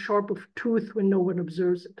sharp of tooth when no one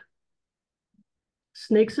observes it.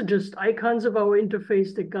 Snakes are just icons of our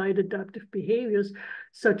interface that guide adaptive behaviors,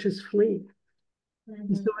 such as fleeing.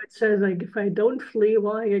 And so it says, like, if I don't flee,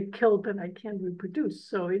 well, I get killed and I can't reproduce.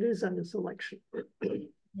 So it is under selection.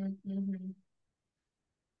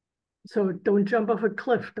 So don't jump off a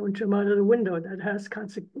cliff. Don't jump out of the window. That has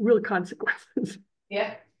real consequences.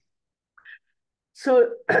 Yeah. So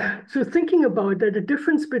thinking about that, the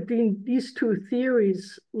difference between these two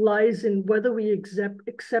theories lies in whether we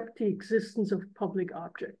accept the existence of public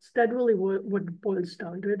objects. That really what it boils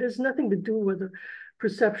down to. It has nothing to do whether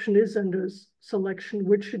perception is under selection,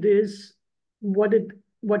 which it is, what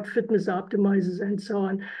fitness optimizes, and so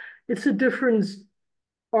on. It's a difference.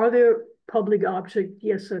 Are there public objects?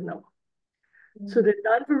 Yes or no? So the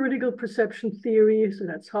non-veridical perception theory, so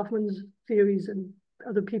that's Hoffman's theories and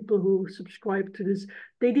other people who subscribe to this,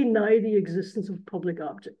 they deny the existence of public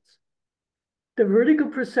objects. The vertical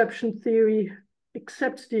perception theory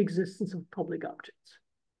accepts the existence of public objects.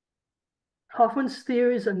 Hoffman's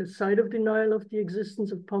theory is on the side of denial of the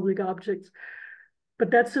existence of public objects, but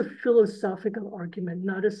that's a philosophical argument,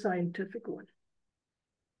 not a scientific one.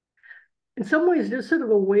 in some ways, there's sort of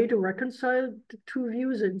a way to reconcile the two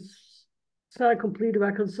views. It's not a complete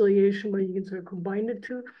reconciliation, but you can sort of combine the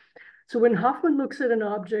two. So when Hoffman looks at an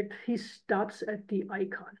object, he stops at the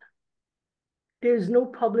icon. There's no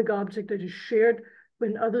public object that is shared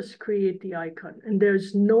when others create the icon, and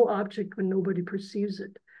there's no object when nobody perceives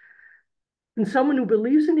it. And someone who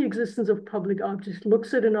believes in the existence of public objects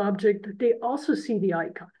looks at an object, they also see the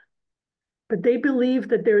icon, but they believe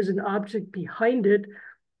that there's an object behind it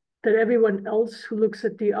that everyone else who looks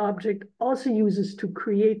at the object also uses to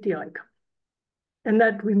create the icon. And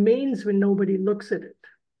that remains when nobody looks at it.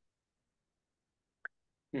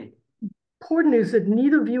 Important is that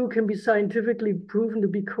neither view can be scientifically proven to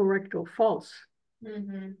be correct or false.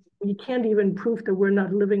 You can't even prove that we're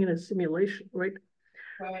not living in a simulation, right?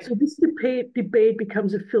 So this debate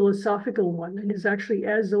becomes a philosophical one and is actually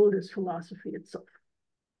as old as philosophy itself.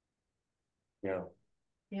 Yeah.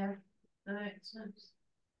 Yeah, that makes sense.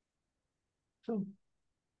 So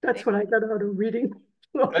that's what I got out of reading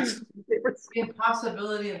all these papers. The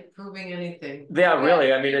impossibility of proving anything. Yeah,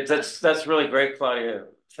 really. I mean, that's really great, Claudia.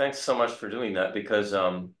 Thanks so much for doing that, because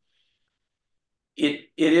it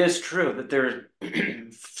is true that there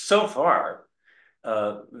so far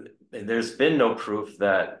there's been no proof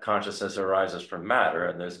that consciousness arises from matter,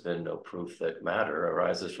 and there's been no proof that matter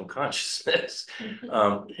arises from consciousness.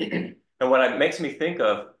 And what it makes me think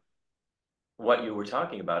of what you were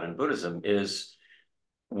talking about in Buddhism is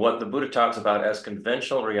what the Buddha talks about as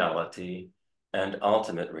conventional reality and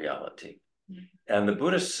ultimate reality. And the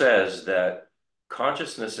Buddha says that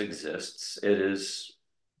consciousness exists. It is,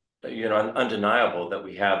 undeniable that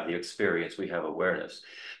we have the experience, we have awareness.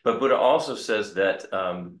 But Buddha also says that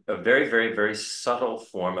a very, very, very subtle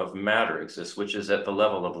form of matter exists, which is at the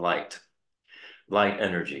level of light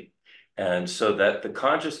energy. And so that the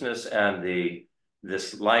consciousness and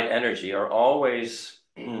this light energy are always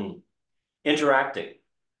interacting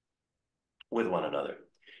with one another.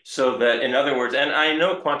 So that, in other words, and I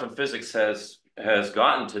know quantum physics has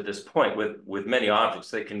gotten to this point with many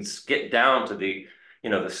objects. They can get down to the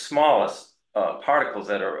smallest particles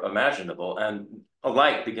that are imaginable, and a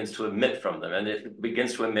light begins to emit from them, and it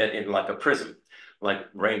begins to emit in like a prism, like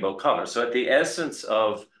rainbow color. So at the essence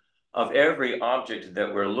of every object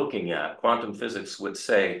that we're looking at, quantum physics would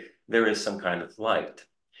say there is some kind of light.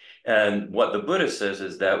 And what the Buddha says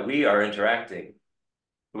is that we are interacting.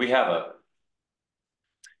 We have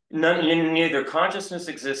neither consciousness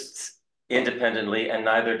exists independently, and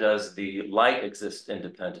neither does the light exist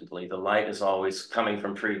independently. The light is always coming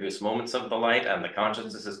from previous moments of the light, and the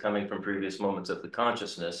consciousness is coming from previous moments of the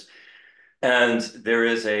consciousness. And there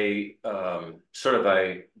is a sort of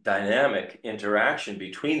a dynamic interaction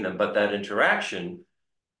between them, but that interaction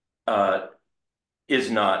is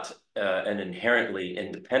not an inherently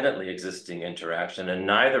independently existing interaction, and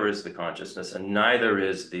neither is the consciousness, and neither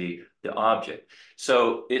is the object.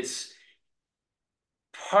 So it's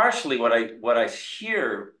partially what I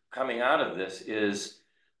hear coming out of this is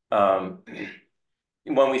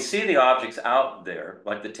when we see the objects out there,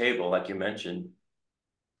 like the table, like you mentioned,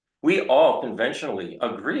 we all conventionally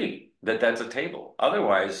agree that that's a table.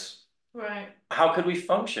 Otherwise, how could we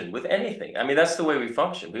function with anything? I mean, that's the way we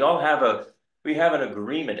function. We all have an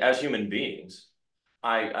agreement as human beings.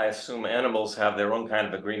 I assume animals have their own kind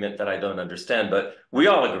of agreement that I don't understand, but we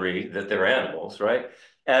all agree that they're animals, right?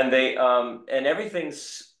 And and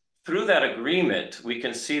everything's through that agreement, we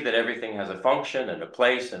can see that everything has a function and a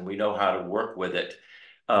place, and we know how to work with it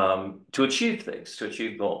to achieve things, to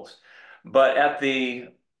achieve goals. But at the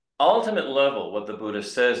ultimate level, what the Buddha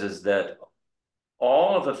says is that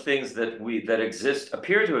all of the things that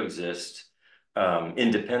appear to exist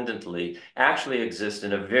independently actually exist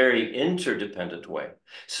in a very interdependent way,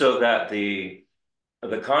 so that the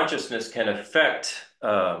consciousness can affect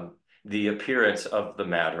the appearance of the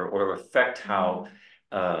matter, or affect how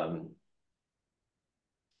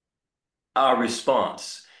our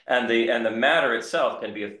response, and the matter itself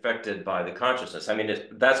can be affected by the consciousness. I mean,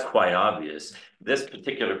 that's quite obvious. This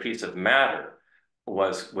particular piece of matter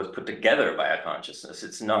was put together by a consciousness.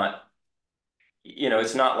 It's not,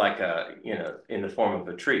 it's not like in the form of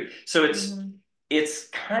a tree. So it's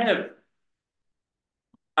kind of,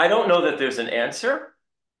 I don't know that there's an answer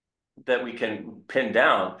that we can pin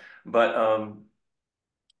down, but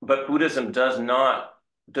Buddhism does not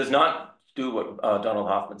do what Donald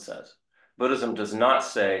Hoffman says. Buddhism does not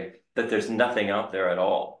say that there's nothing out there at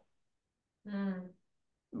all.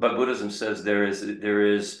 But Buddhism says there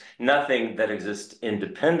is nothing that exists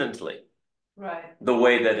independently, the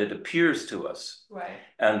way that it appears to us,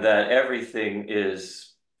 and that everything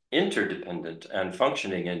is interdependent and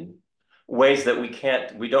functioning in ways that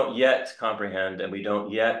we don't yet comprehend, and we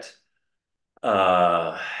don't yet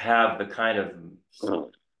have the kind of,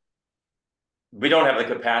 we don't have the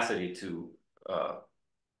capacity to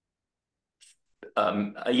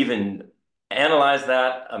even analyze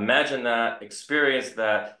that, imagine that, experience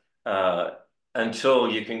that, until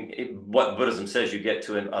you can, what Buddhism says, you get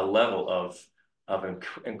to a level of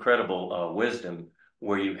incredible wisdom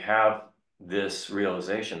where you have this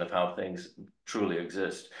realization of how things truly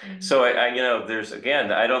exist. Mm-hmm. So there's,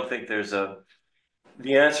 again, I don't think there's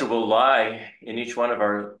the answer will lie in each one of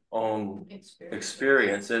our own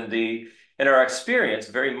experience. And our experience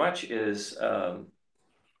very much is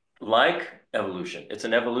like evolution. It's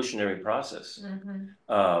an evolutionary process.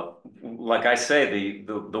 Mm-hmm. Like I say,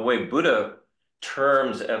 the way Buddha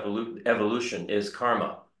terms evolution is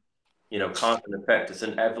karma, cause and effect. It's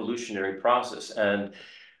an evolutionary process. And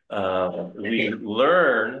we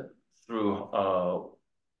learn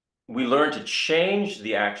to change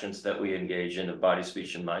the actions that we engage in of body,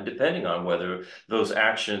 speech, and mind, depending on whether those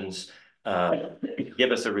actions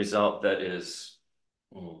give us a result that is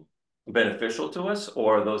beneficial to us,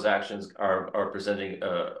 or those actions are presenting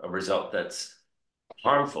a result that's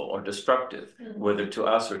harmful or destructive, whether to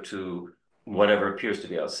us or to whatever appears to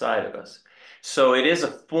be outside of us. So it is a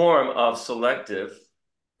form of selective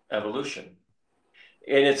evolution.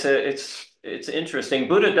 And it's interesting.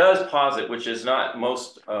 Buddha does posit, which is not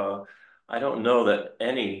most, I don't know that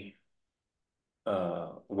any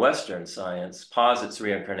Western science posits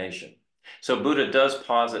reincarnation. So Buddha does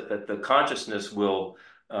posit that the consciousness will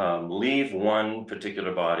leave one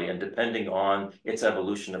particular body, and depending on its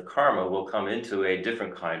evolution of karma, will come into a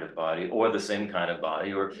different kind of body, or the same kind of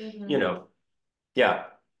body, or, yeah.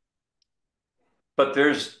 But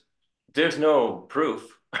there's no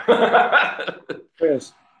proof.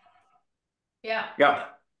 Yes. Yeah. Yeah.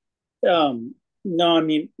 No, I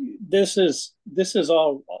mean, this is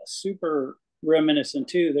all super reminiscent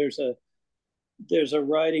too. There's a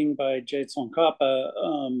writing by Jetson Kappa,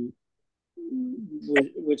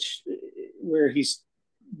 where he's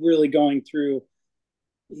really going through.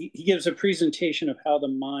 He gives a presentation of how the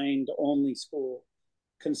mind-only school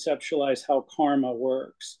conceptualize how karma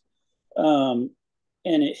works, and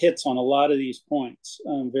it hits on a lot of these points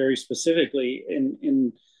very specifically.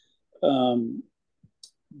 In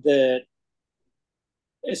that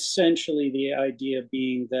essentially the idea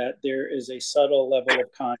being that there is a subtle level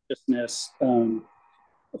of consciousness,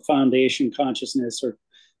 foundation consciousness, or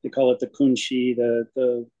they call it the kunshi,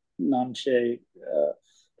 the namshe,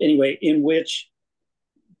 anyway, in which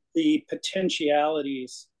the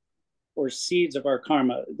potentialities or seeds of our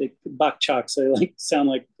karma, the bakchaks, they sound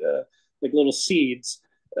like little seeds,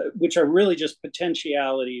 which are really just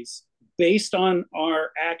potentialities based on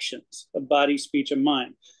our actions of body, speech, and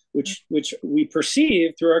mind, which we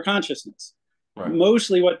perceive through our consciousness. Right.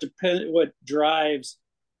 Mostly what drives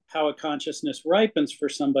how a consciousness ripens for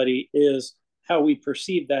somebody is how we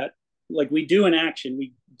perceive that. Like we do an action,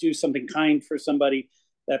 we do something kind for somebody,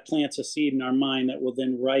 that plants a seed in our mind that will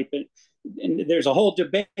then ripen. And there's a whole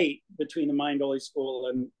debate between the mind-only school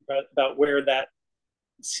and about where that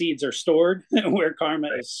seeds are stored, where karma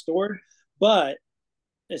is stored. But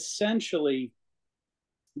essentially,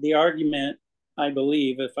 the argument, I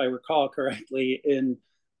believe, if I recall correctly, in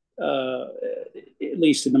at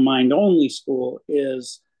least in the mind-only school,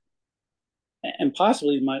 is, and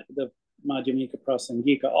possibly the Madhyamika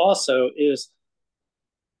Prasangika also, is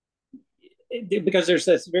because there's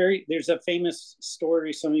a famous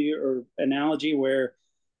story, some of you, or analogy, where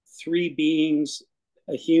three beings,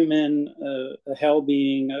 a human, a hell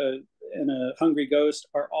being, and a hungry ghost,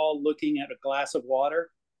 are all looking at a glass of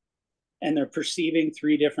water, and they're perceiving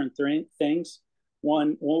three different things.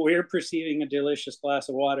 One, we're perceiving a delicious glass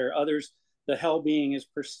of water. Others, the hell being is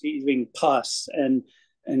perceiving pus and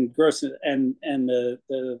gross, and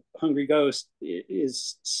the hungry ghost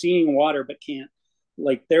is seeing water but can't.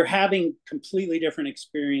 Like, they're having completely different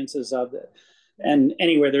experiences of it. And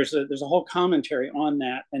anyway, there's a whole commentary on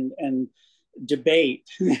that and debate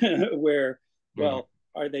where, well,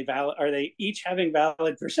 are they valid? Are they each having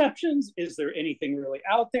valid perceptions? Is there anything really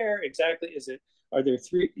out there? Exactly. Are there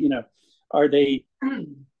three, are they,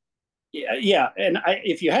 yeah. And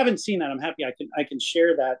if you haven't seen that, I'm happy I can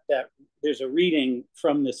share that there's a reading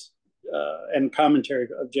from this and commentary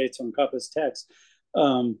of Jetson Kappa's text.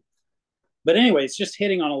 But anyway, it's just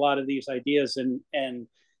hitting on a lot of these ideas, and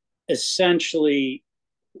essentially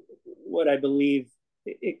what I believe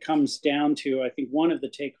it comes down to, I think one of the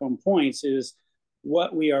take-home points is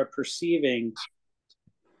what we are perceiving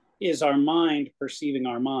is our mind perceiving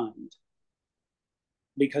our mind,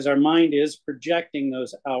 because our mind is projecting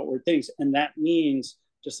those outward things. And that means,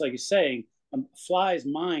 just like you're saying, a fly's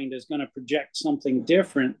mind is going to project something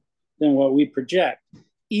different than what we project,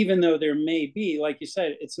 even though there may be, like you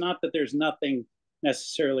said, it's not that there's nothing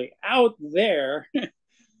necessarily out there,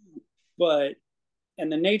 but,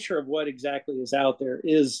 and the nature of what exactly is out there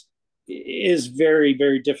is very,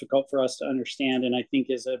 very difficult for us to understand, and I think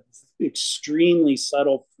is a extremely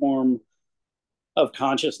subtle form of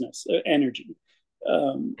consciousness, energy.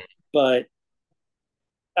 But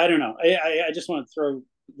I don't know. I just want to throw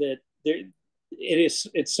that there. It's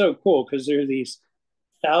so cool because there are these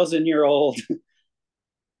 1,000-year-old,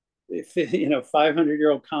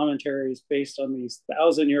 500-year-old commentaries based on these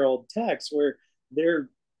 1,000-year-old texts where they're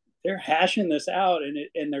hashing this out,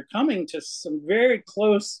 and they're coming to some very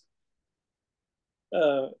close.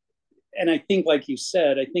 And I think, like you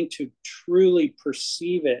said, I think to truly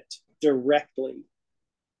perceive it directly,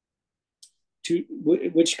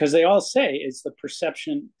 which, because they all say, is the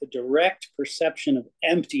direct perception of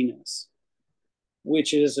emptiness,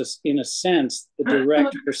 which is, in a sense, the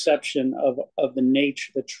direct perception of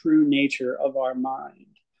the true nature of our mind,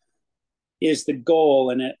 is the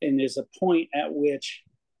goal, and is a point at which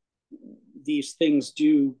these things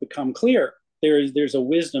do become clear. There's a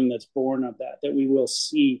wisdom that's born of that we will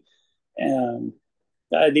see.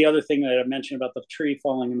 The other thing that I mentioned about the tree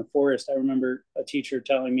falling in the forest, I remember a teacher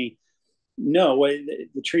telling me, no,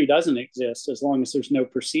 the tree doesn't exist as long as there's no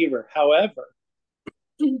perceiver. However,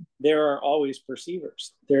 there are always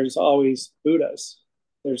perceivers. There's always Buddhas.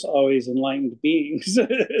 There's always enlightened beings.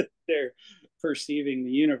 They're perceiving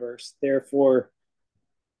the universe. Therefore,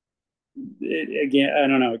 again, I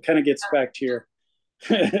don't know. It kind of gets back to your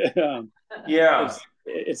Yeah.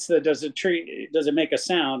 It's the does it make a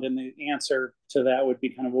sound? And the answer to that would be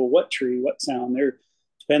kind of, well, what tree, what sound? There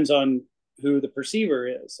depends on who the perceiver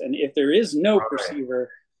is. And if there is no perceiver,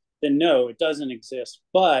 then no, it doesn't exist.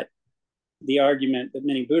 But the argument that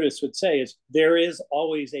many Buddhists would say is there is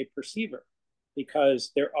always a perceiver,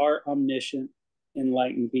 because there are omniscient,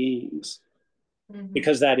 enlightened beings,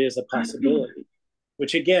 because that is a possibility.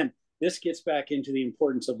 Which, again, this gets back into the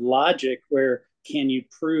importance of logic, where can you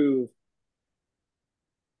prove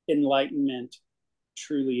enlightenment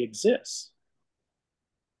truly exists?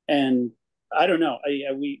 And I don't know.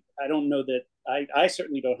 I don't know that I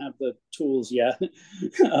certainly don't have the tools yet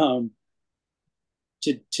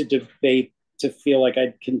to debate, to feel like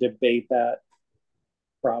I can debate that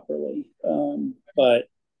properly. But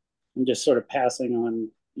I'm just sort of passing on,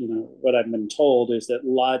 what I've been told is that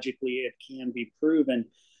logically it can be proven,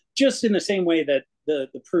 just in the same way that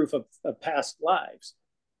the proof of past lives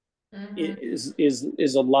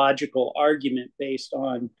is a logical argument based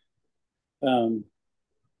on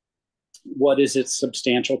what is its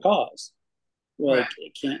substantial cause. Like,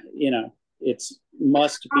 it can't, it's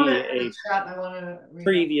must be a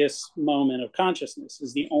previous moment of consciousness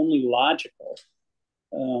is the only logical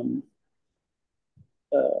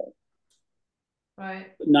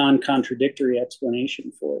non-contradictory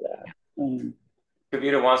explanation for that.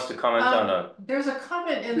 Kavita wants to comment on a. There's a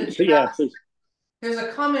comment in the chat. Yeah, please. There's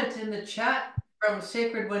a comment in the chat from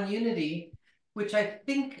Sacred One Unity, which I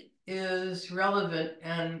think is relevant,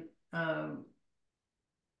 and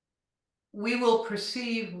we will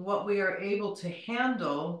perceive what we are able to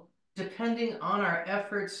handle depending on our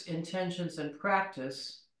efforts, intentions, and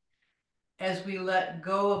practice. As we let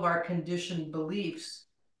go of our conditioned beliefs,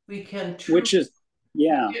 we can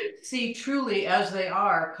see truly as they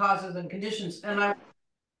are, causes and conditions. And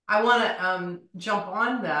I want to jump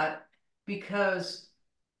on that, because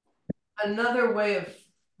another way of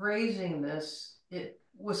phrasing this, it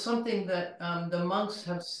was something that the monks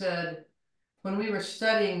have said when we were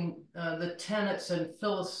studying the tenets and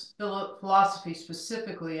philosophy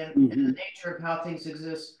specifically, and the nature of how things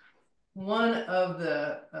exist. One of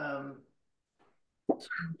the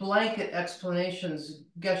blanket explanations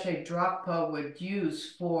Geshe Drogpa would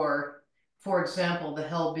use for example, the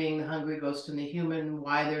hell being the hungry ghost and the human,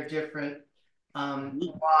 why they're different,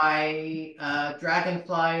 why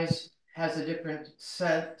dragonflies has a different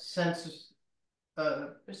sense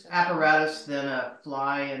apparatus than a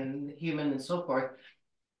fly and human and so forth,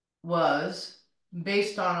 was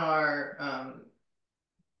based on our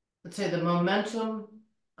let's say the momentum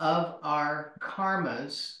of our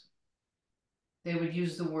karmas. They would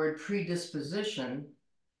use the word predisposition.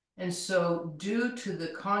 And so due to the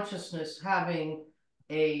consciousness having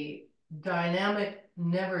a dynamic,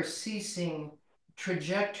 never ceasing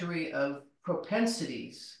trajectory of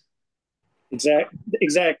propensities.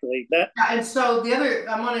 Exactly. That. And so the other,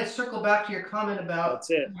 I want to circle back to your comment about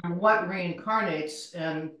what reincarnates,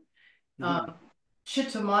 and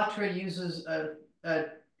Chittamatra uses a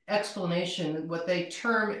explanation, what they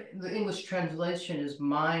term, the English translation is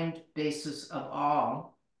mind basis of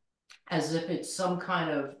all, as if it's some kind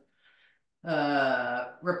of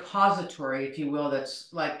repository, if you will,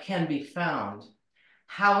 that's like can be found.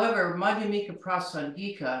 However, Madhyamika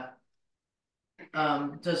Prasangika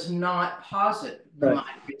does not posit the Right.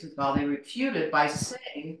 mind principle. They refute it by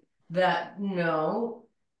saying that no,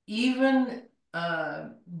 even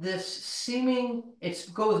this seeming, it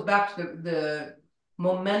goes back to the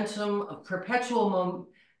momentum of perpetual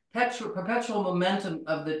momentum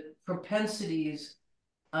of the propensities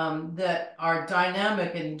that are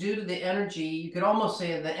dynamic, and due to the energy, you could almost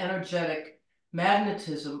say the energetic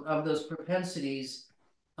magnetism of those propensities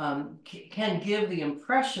can give the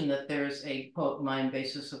impression that there's a, quote, mind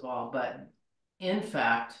basis of all, but in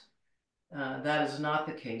fact, that is not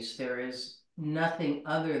the case. There is nothing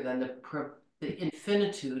other than the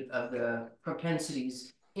infinitude of the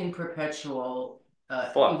propensities in perpetual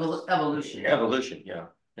evolution. Evolution, yeah.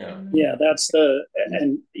 Yeah. Yeah, that's the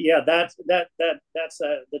that's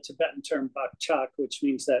the Tibetan term bakchak, which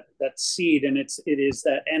means that seed, and it is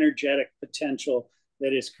that energetic potential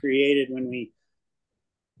that is created when we.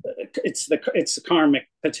 It's the karmic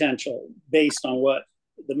potential based on what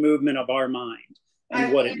the movement of our mind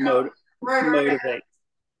and what it motivates.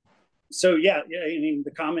 So yeah, I mean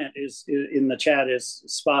the comment is in the chat is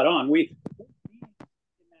spot on. We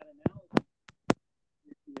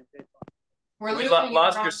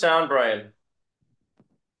lost your sound, Brian.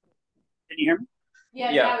 Can you hear me?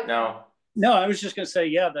 Yeah, no. No, I was just going to say,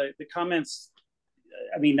 yeah, the comments,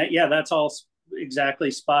 I mean, that's all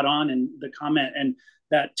exactly spot on. And the comment, and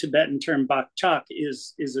that Tibetan term bakchak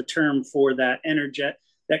is a term for that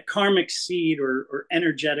that karmic seed or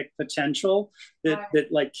energetic potential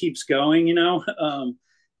that like keeps going, you know.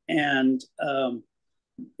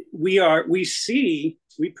 We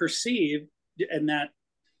perceive, and that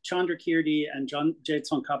Chandrakirti and Jay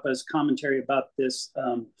Tsongkhapa's commentary about this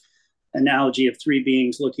analogy of three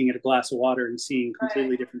beings looking at a glass of water and seeing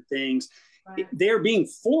completely different things. They're being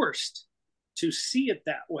forced to see it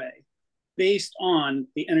that way based on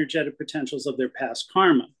the energetic potentials of their past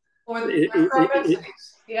karma. Or propensities.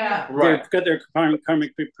 Yeah. Right. Their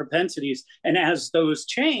karmic propensities. And as those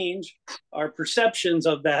change, our perceptions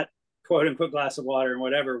of that quote unquote glass of water and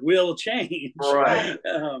whatever will change. Right.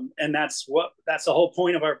 And that's the whole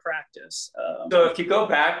point of our practice. So if you go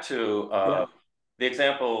back to the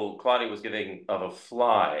example Claudia was giving of a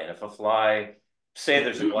fly, and if a fly, say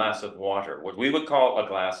there's a glass of water, what we would call a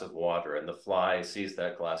glass of water, and the fly sees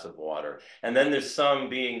that glass of water, and then there's some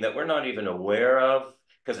being that we're not even aware of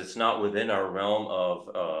because it's not within our realm of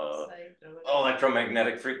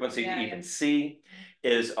electromagnetic frequency to even see,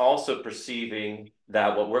 is also perceiving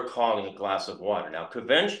that what we're calling a glass of water. Now,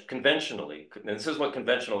 conventionally, and this is what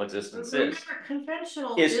conventional existence is.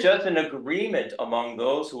 Conventional is just an agreement among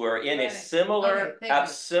those who are in have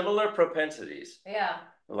similar propensities. Yeah.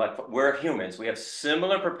 Like we're humans, we have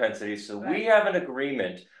similar propensities, so we have an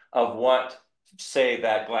agreement of what, say,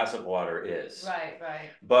 that glass of water is.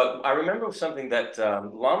 Right. But I remember something that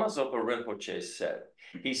Lama Zopa Rinpoche said.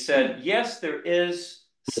 He said, yes, there is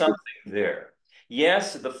something there.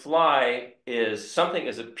 Yes, something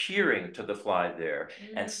is appearing to the fly there,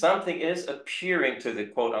 and something is appearing to the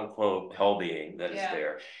quote unquote hell being that is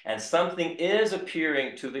there, and something is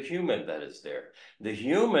appearing to the human that is there. The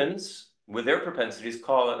humans, with their propensities,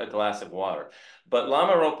 call it a glass of water. But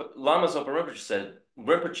Lama Zopa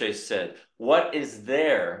Rinpoche said, what is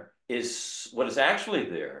actually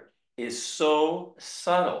there is so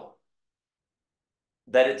subtle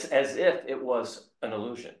that it's as if it was an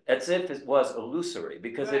illusion, as if it was illusory,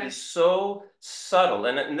 because it is so subtle.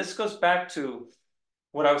 And this goes back to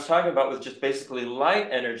what I was talking about with just basically light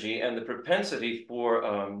energy and the propensity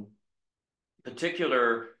for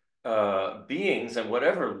particular beings and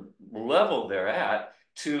whatever level they're at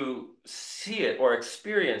to see it or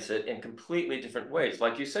experience it in completely different ways.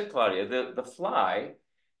 Like you said, Claudia, the fly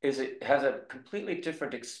has a completely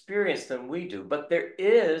different experience than we do, but there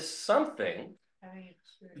is something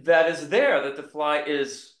that is there that the fly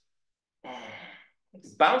is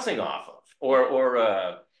bouncing off of,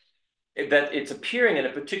 or that it's appearing in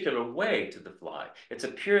a particular way to the fly. It's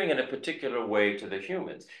appearing in a particular way to the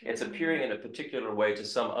humans. It's appearing in a particular way to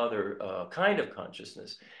some other kind of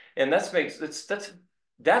consciousness. And that's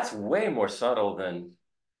way more subtle than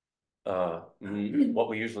what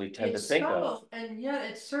we usually tend to think of. And yet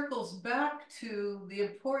it circles back to the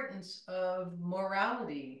importance of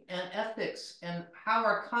morality and ethics and how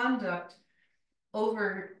our conduct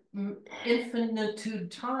over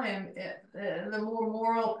infinitude time, the more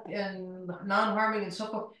moral and non-harming and so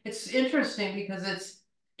forth. It's interesting because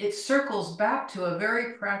it circles back to a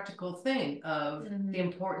very practical thing of the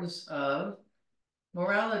importance of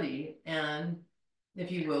morality and,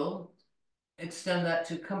 if you will, extend that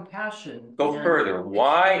to compassion. Go further.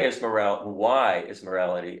 Why is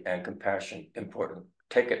morality and compassion important?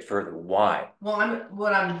 Take it further. Why? Well,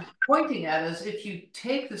 what I'm pointing at is if you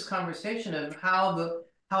take this conversation of how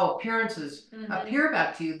appearances appear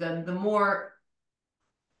back to you, then the more,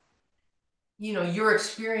 you know, your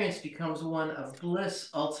experience becomes one of bliss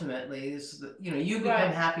ultimately. You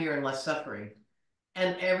become happier and less suffering.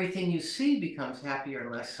 And everything you see becomes happier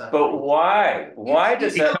and less suffering. But why? Why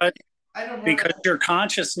does that? Because your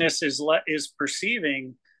consciousness is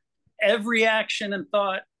perceiving every action and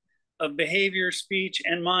thought of behavior, speech,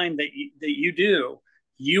 and mind that you do.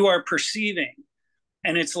 You are perceiving,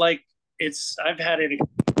 and it's like I've had a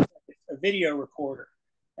video recorder,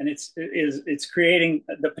 and it's creating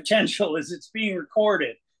the potential as it's being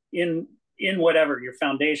recorded in whatever your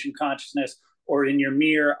foundation consciousness or in your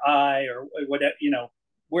mirror eye or whatever, you know,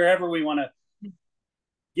 wherever we want to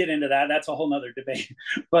get into that. That's a whole nother debate.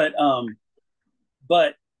 But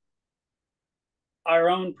our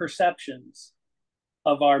own perceptions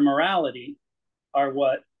of our morality are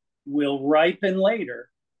what will ripen later,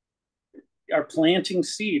 are planting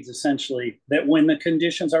seeds essentially that when the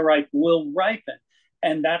conditions are ripe will ripen.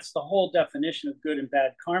 And that's the whole definition of good and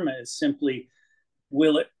bad karma, is simply,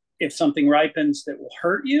 if something ripens that will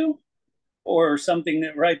hurt you, or something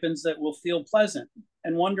that ripens that will feel pleasant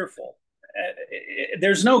and wonderful.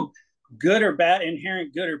 There's no good or bad,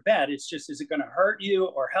 inherent good or bad. It's just, is it going to hurt you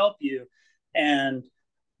or help you? And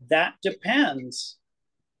that depends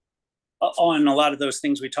on a lot of those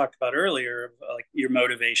things we talked about earlier, like your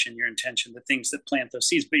motivation, your intention, the things that plant those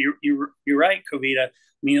seeds. But you're right, Kavita. I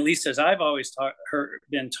mean, at least as I've always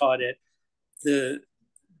been taught it,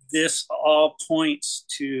 this all points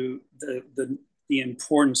to the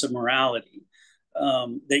importance of morality,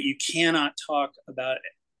 that you cannot talk about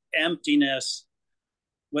emptiness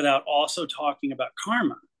without also talking about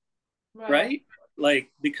karma, right?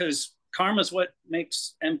 Like, because karma is what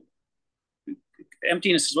makes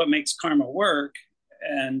emptiness is what makes karma work,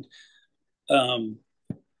 and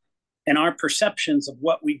our perceptions of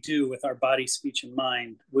what we do with our body, speech, and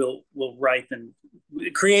mind will ripen,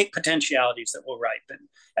 create potentialities that will ripen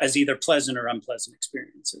as either pleasant or unpleasant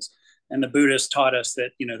experiences. And the Buddhists taught us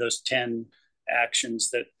that, you know, those 10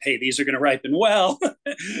 actions that, hey, these are going to ripen well.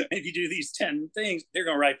 If you do these 10 things, they're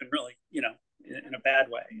going to ripen really, you know, in a bad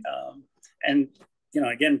way. And, you know,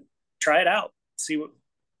 again, try it out, see what.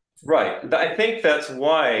 Right. I think that's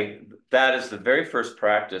why that is the very first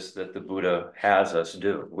practice that the Buddha has us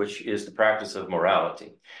do, which is the practice of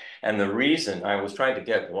morality. And the reason I was trying to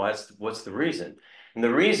get, what's the reason? And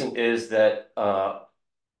the reason is that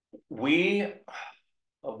we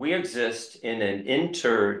exist in an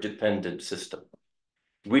interdependent system.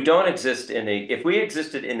 We don't exist if we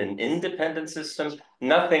existed in an independent system,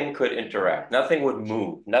 nothing could interact, nothing would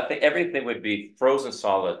move, everything would be frozen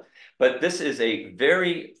solid. But this is a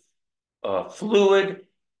very fluid,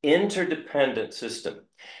 interdependent system.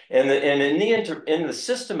 And in the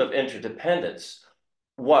system of interdependence,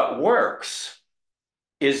 what works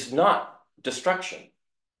is not destruction.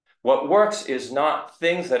 What works is not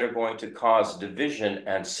things that are going to cause division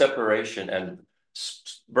and separation and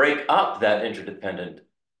break up that interdependent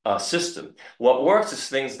system. What works is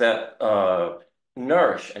things that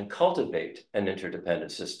nourish and cultivate an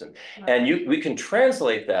interdependent system. And we can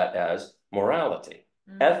translate that as morality,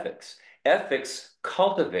 ethics. Ethics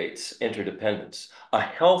cultivates interdependence, a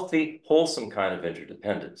healthy, wholesome kind of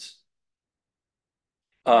interdependence.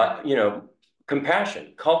 You know,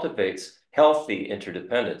 compassion cultivates healthy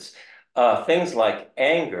interdependence. Things like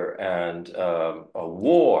anger and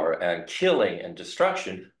war and killing and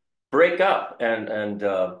destruction break up and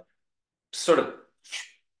sort of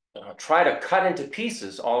try to cut into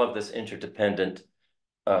pieces all of this interdependent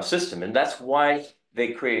system. And that's why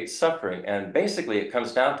they create suffering. And basically it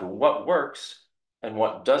comes down to what works and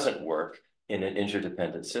what doesn't work in an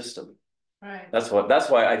interdependent system. Right. That's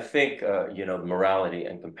why I think, you know, morality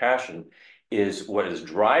and compassion is what is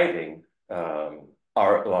driving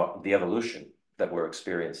the evolution that we're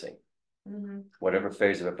experiencing, whatever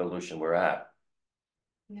phase of evolution we're at.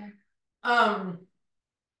 Yeah. I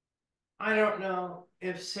don't know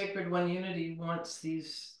if Sacred One Unity wants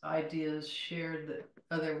these ideas shared, that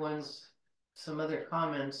other ones, some other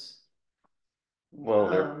comments.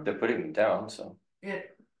 Well, they're putting them down, so. In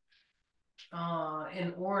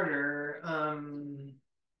order,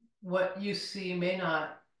 what you see may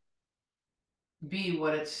not be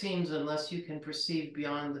what it seems unless you can perceive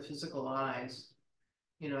beyond the physical eyes.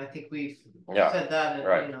 You know, I think we've said that,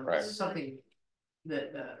 and you know, it's something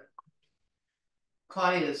that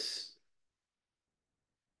Claudia's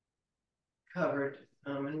covered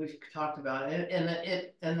and we've talked about it,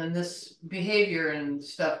 and then this behavior and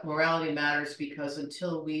stuff, morality matters because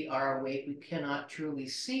until we are awake, we cannot truly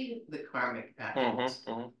see the karmic actions.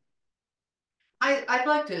 I'd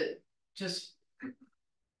like to just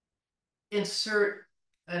insert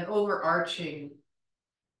an overarching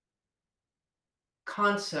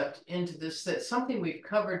concept into this, that's something we've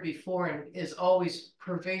covered before and is always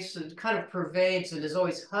pervasive, kind of pervades and is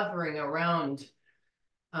always hovering around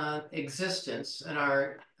existence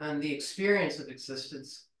and the experience of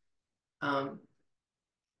existence. And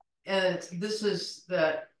this is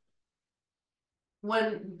that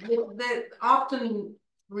when often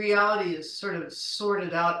reality is sort of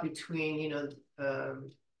sorted out between, you know,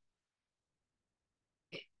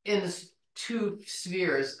 in this two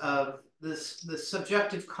spheres of the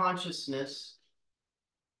subjective consciousness,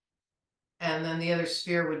 and then the other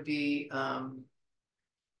sphere would be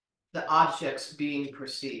the objects being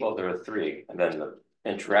perceived. Well, there are three, and then the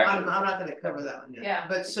interaction. I'm not going to cover that one yet. Yeah.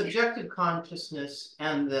 But subjective consciousness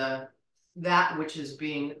and that which is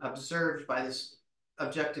being observed by this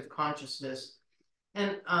objective consciousness,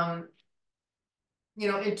 and you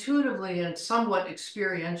know, intuitively and somewhat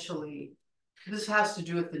experientially, this has to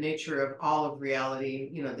do with the nature of all of reality,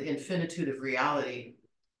 you know, the infinitude of reality.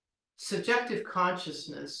 Subjective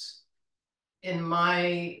consciousness, in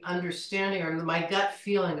my understanding or my gut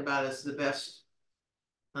feeling about it, is the best.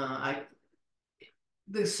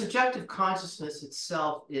 The subjective consciousness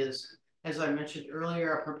itself is, as I mentioned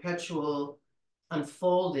earlier, a perpetual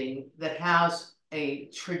unfolding that has a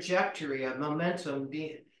trajectory, a momentum,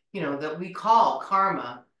 you know, that we call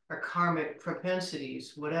karma or karmic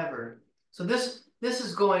propensities, whatever. So this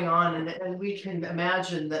is going on, and we can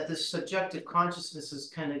imagine that this subjective consciousness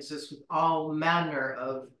can exist with all manner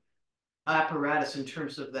of apparatus in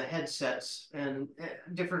terms of the headsets and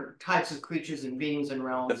different types of creatures and beings and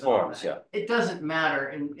realms. The forms, yeah. It doesn't matter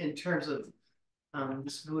in terms of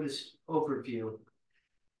this Buddhist overview.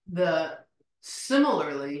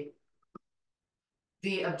 Similarly,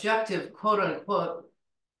 the objective, quote unquote,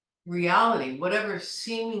 reality, whatever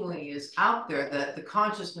seemingly is out there that the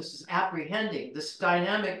consciousness is apprehending, this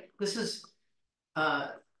dynamic, this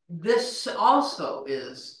also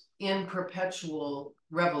is in perpetual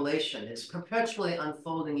revelation. It's perpetually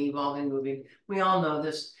unfolding, evolving, moving. We all know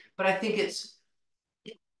this, but I think it's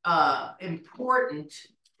important,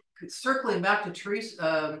 circling back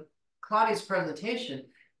to Claudia's presentation,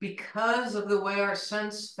 because of the way our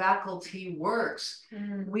sense faculty works,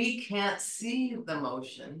 we can't see the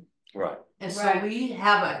motion. Right. And so we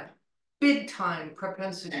have a big time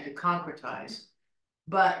propensity to concretize.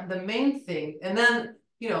 But the main thing, and then,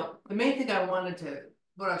 you know, the main thing I wanted to,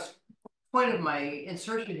 point of my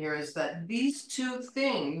insertion here is that these two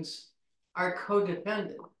things are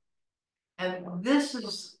codependent. And this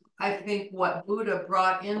is, I think, what Buddha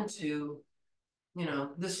brought into, you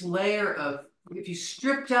know, this layer of, if you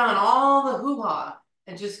strip down all the hoo-ha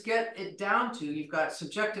and just get it down to, you've got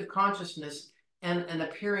subjective consciousness and an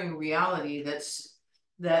appearing reality that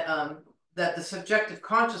the subjective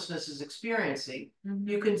consciousness is experiencing.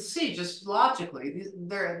 You can see just logically,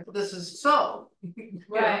 this is so.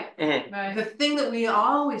 Right. Right. The thing that we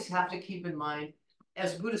always have to keep in mind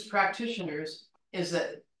as Buddhist practitioners is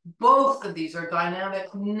that both of these are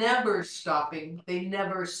dynamic, never stopping. They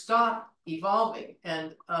never stop evolving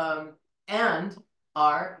and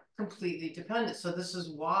are completely dependent. So this is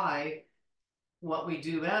why what we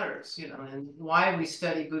do matters, you know, and why we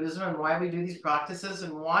study Buddhism and why we do these practices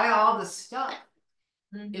and why all this stuff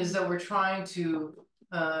is that we're trying to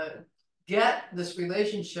get this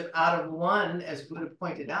relationship out of one, as Buddha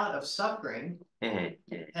pointed out, of suffering,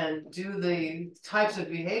 and do the types of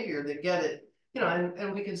behavior that get it, you know,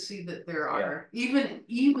 and we can see that there are, even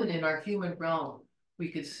in our human realm, we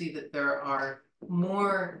could see that there are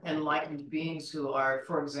more enlightened beings who are,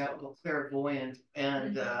 for example, clairvoyant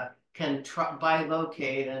and can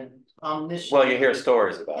bilocate and omniscient. Well, you hear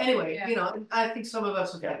stories about it. Anyway, you know, I think some of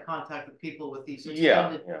us have had contact with people with these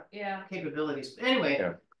extended capabilities. But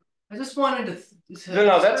anyway, I just wanted to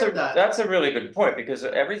no, that's a really good point, because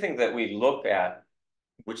everything that we look at,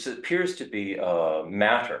 which appears to be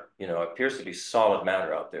matter, you know, appears to be solid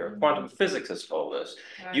matter out there. Quantum physics has told us.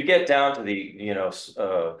 You get down to the, you know,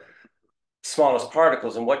 smallest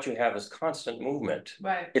particles, and what you have is constant movement.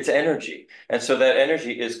 Right. It's energy. And so that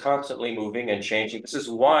energy is constantly moving and changing. This is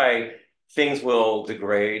why things will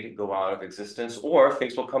degrade, go out of existence, or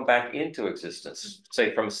things will come back into existence,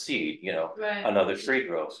 say from a seed, you know, another tree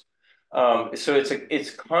grows. So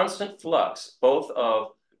it's constant flux, both of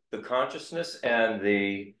the consciousness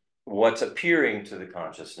and what's appearing to the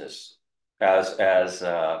consciousness as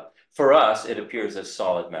for us, it appears as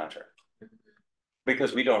solid matter.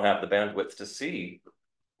 because we don't have the bandwidth to see,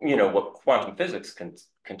 you know, what quantum physics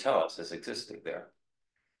can tell us is existing there.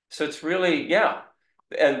 So it's really, yeah.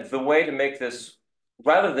 And the way to make this,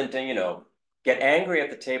 rather than to, you know, get angry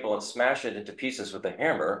at the table and smash it into pieces with a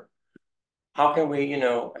hammer, how can we, you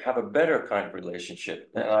know, have a better kind of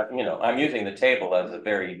relationship? And you know, I'm using the table as a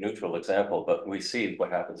very neutral example, but we see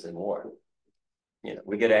what happens in war. You know,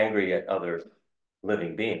 we get angry at other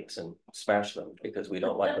living beings and smash them because we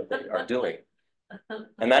don't like what they are doing.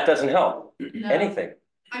 And that doesn't help anything.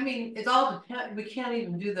 I mean, it's all depend. We can't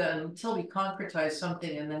even do that until we concretize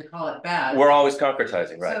something and then call it bad. We're always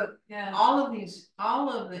concretizing, right? So Yeah. all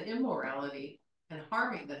of the immorality and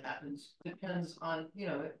harming that happens depends on, you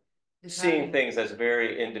know, Seeing things as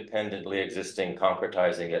very independently existing,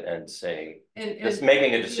 concretizing it and saying, and just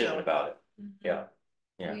making a decision you know, about it. Yeah.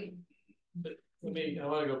 Yeah. I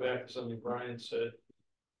want to go back to something Brian said.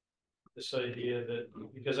 This idea that,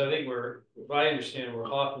 because I think if I understand where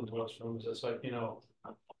Hoffman comes from, is it's like, you know,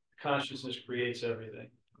 consciousness creates everything.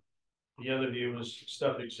 The other view is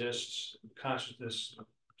stuff exists, consciousness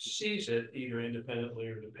sees it either independently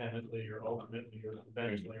or dependently or ultimately or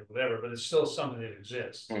conventionally or whatever, but it's still something that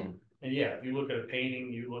exists. Mm. And yeah, if you look at a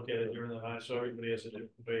painting, you look at it during the night, so everybody has a different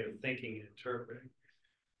way of thinking and interpreting.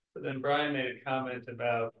 But then Brian made a comment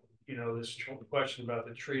about, you know, this question about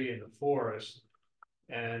the tree and the forest,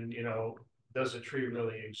 and, you know, does a tree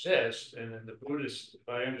really exist? And then the Buddhist, if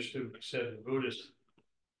I understood what he said, the Buddhist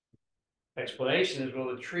explanation is, well,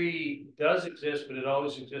 the tree does exist, but it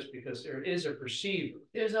always exists because there is a perceiver.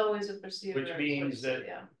 There's always a perceiver. Which means that,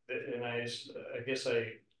 yeah. and I guess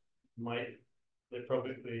I might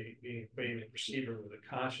probably be equating the perceiver with a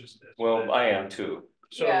consciousness. Well, I am too.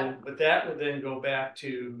 So, Yeah. but that would then go back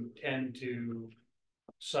to tend to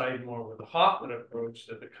side more with the Hoffman approach,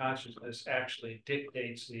 that the consciousness actually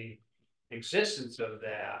dictates the existence of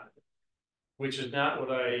that, which is not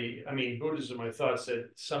what I mean, Buddhism, I thought,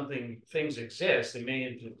 said things exist, they may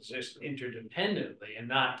exist interdependently and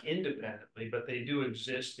not independently, but they do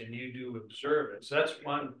exist and you do observe it. So that's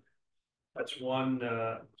one kind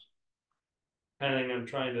of thing I'm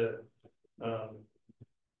trying to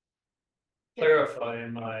clarify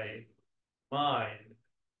in my mind.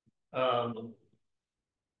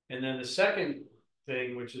 And then the second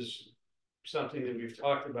thing, which is something that we've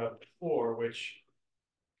talked about before, which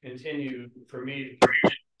continues to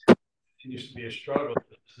be a struggle,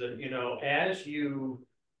 is that, you know, as your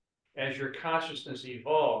consciousness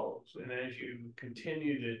evolves and as you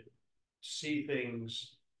continue to see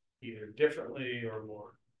things either differently or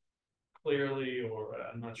more clearly, or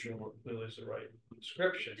I'm not sure more clearly is the right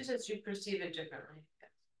description. Just as you perceive it differently.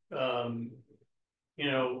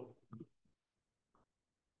 You know,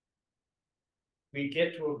 we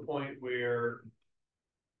get to a point where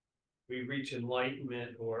we reach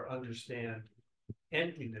enlightenment or understand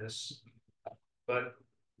emptiness, but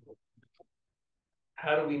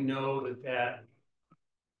how do we know that that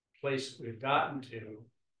place that we've gotten to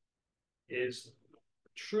is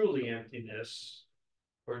truly emptiness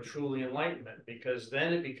or truly enlightenment? Because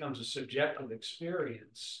then it becomes a subjective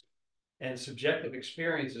experience, and subjective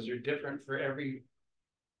experiences are different for every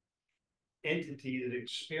entity that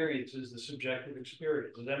experiences the subjective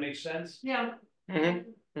experience. Does that make sense? Yeah.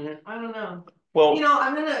 Mm-hmm. Mm-hmm. I don't know. Well, You know,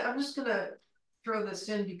 I'm just gonna throw this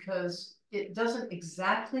in because it doesn't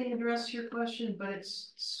exactly address your question, but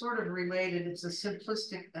it's sort of related. It's a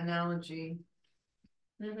simplistic analogy.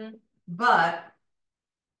 Mm-hmm. But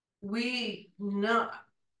we know,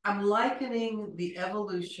 I'm likening the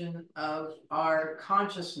evolution of our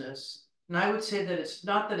consciousness, and I would say that it's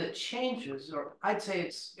not that it changes, or I'd say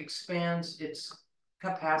it expands its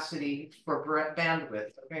capacity for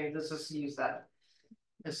bandwidth. Okay, let's just use that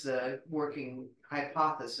as the working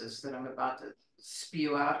hypothesis that I'm about to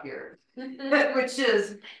spew out here, which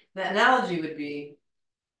is, the analogy would be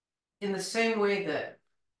in the same way that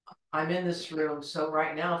I'm in this room, so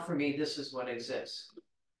right now for me, this is what exists.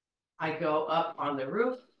 I go up on the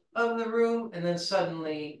roof of the room, and then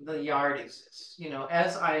suddenly the yard exists. You know,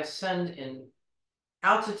 as I ascend in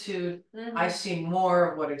altitude, I see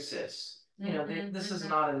more of what exists. You know, this is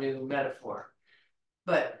not a new metaphor,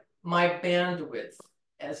 but my bandwidth,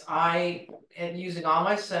 and using all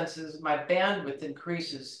my senses, my bandwidth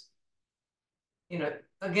increases. You know,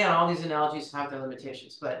 again, all these analogies have their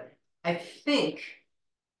limitations, but I think,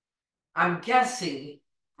 I'm guessing,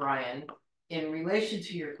 Brian, in relation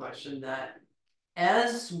to your question, that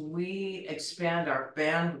as we expand our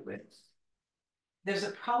bandwidth, there's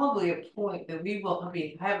probably a point that we will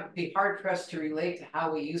be hard pressed to relate to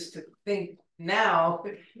how we used to think now,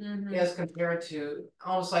 as compared to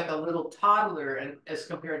almost like a little toddler, and as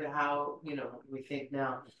compared to how, you know, we think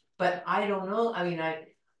now. but I don't know. I mean, I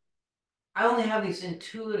only have these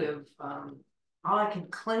intuitive, all I can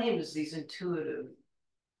claim is these intuitive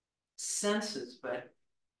senses, but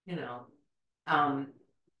you know,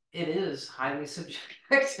 it is highly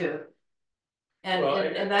subjective. And, Well,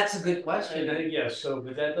 and that's a good question. Yes, so,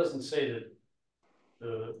 but that doesn't say that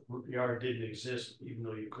the yard didn't exist, even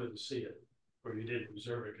though you couldn't see it, or you didn't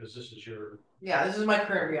observe it, because this is your Yeah, this is my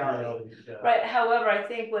current reality. reality. Right, however, I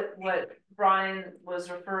think what Brian was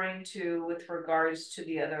referring to with regards to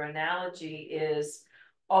the other analogy is,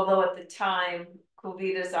 although at the time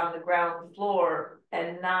Kuvita's on the ground floor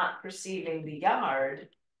and not perceiving the yard,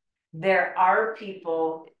 there are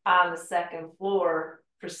people on the second floor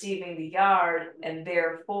perceiving the yard, and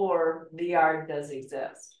therefore the yard does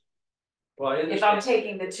exist. Well, If I'm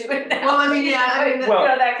taking the two analogies, Well, I mean, yeah, I mean, you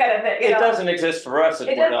know, that kind of thing. It doesn't exist for us if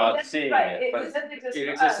It we're doesn't- not that's seeing right, it, it but doesn't exist it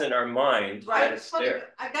for exists us. in our mind. Right, And it's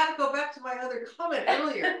there. I gotta go back to my other comment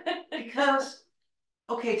earlier, because,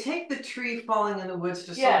 okay, take the tree falling in the woods,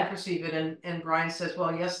 does someone Yeah. perceive it? And Brian says,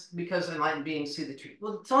 well, yes, because enlightened beings see the tree.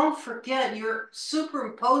 Well, don't forget, you're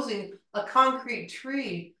superimposing a concrete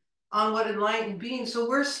tree on what enlightened beings, so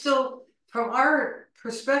we're still, from our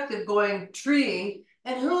perspective, going tree,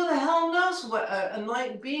 and who the hell knows what an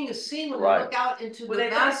enlightened being is seeing when Right. they look out into When the they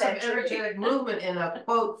look at massive that tree. energetic movement in a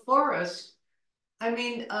quote forest. I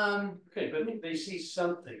mean, Okay, but they see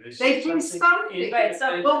something. they see something, Right,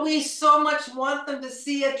 something. but we so much want them to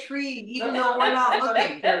see a tree, even though we're not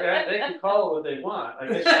looking. They can call it what they want, I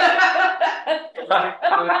guess.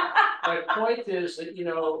 My point is that, you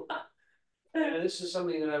know, and this is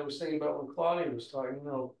something that I was thinking about when Claudia was talking, you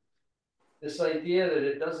know, this idea that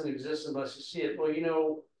it doesn't exist unless you see it. Well, you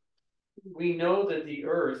know, we know that the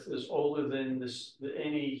earth is older than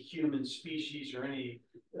any human species or any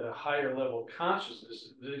higher level consciousness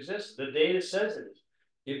that exists. The data says it.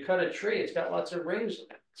 You cut a tree, it's got lots of rings.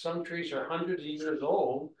 Some trees are hundreds of years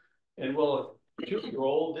old, and well, a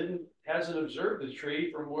 2-year-old hasn't observed the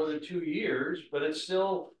tree for more than 2 years, but it's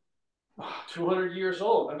still 200 years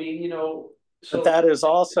old. I mean, you know, so But that is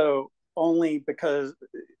also only because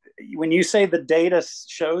when you say the data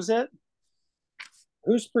shows it,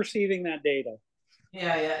 who's perceiving that data?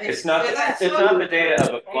 Yeah, yeah. It's not the data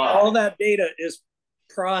of a clock. All that data is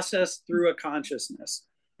processed through a consciousness.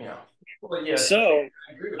 Yeah. well, yeah, So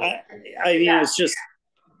I agree with that. I mean, it's just,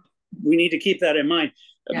 we need to keep that in mind.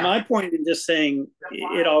 Yeah. My point in just saying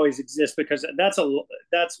it always exists, because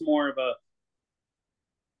that's more of a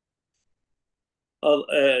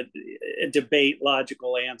debate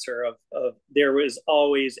logical answer of there was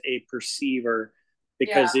always a perceiver,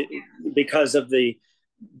 because because of the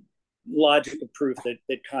logical proof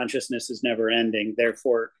that consciousness is never ending.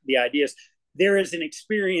 Therefore, the idea is there is an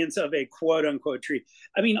experience of a quote unquote tree.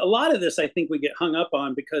 I mean, a lot of this I think we get hung up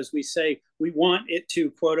on because we say we want it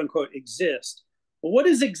to quote unquote exist. Well, what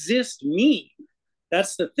does exist mean?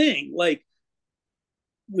 That's the thing. Like,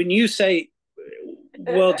 when you say,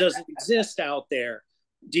 well, does it exist out there?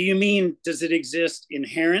 Do you mean, does it exist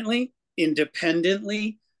inherently,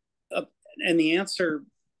 independently? And the answer,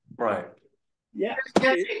 Right. yeah.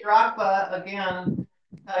 Geshe Rakpa again.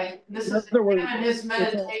 This is him in his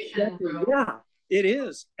meditation room. Yeah, it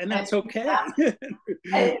is, and that's okay.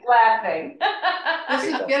 And laughing. This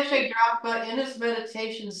is Geshe Rakpa in his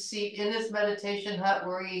meditation seat, in his meditation hut,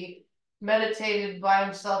 where he meditated by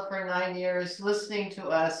himself for 9 years, listening to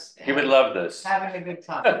us. He would love this. Having a good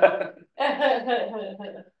time.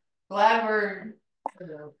 Glad we're, you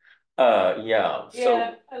know. Yeah. Yeah,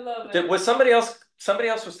 So I love it. was somebody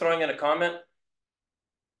else was throwing in a comment?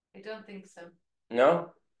 I don't think so.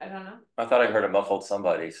 No? I don't know. I thought I heard a muffled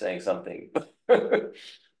somebody saying something. Where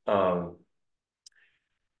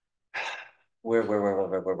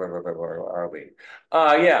are we?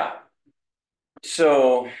 Yeah.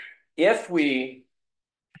 So if we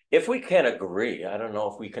can agree, I don't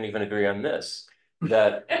know if we can even agree on this,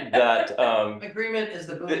 that Agreement is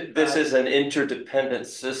the Buddha. this is an interdependent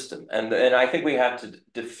system, and I think we have to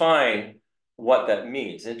define what that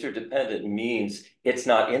means. Interdependent means it's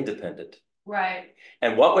not independent. Right.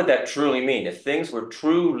 And what would that truly mean? If things were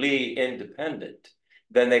truly independent,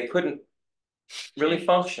 then they couldn't really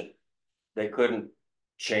function. They couldn't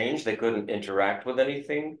change. They couldn't interact with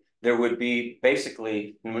anything. There would be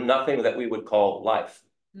basically nothing that we would call life,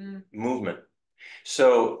 movement.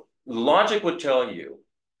 So logic would tell you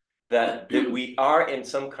that we are in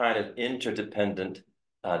some kind of interdependent,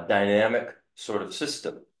 dynamic sort of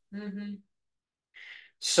system. Mm-hmm.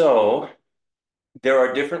 So there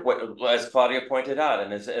are different ways, as Claudia pointed out,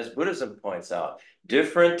 and as Buddhism points out,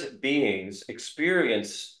 different beings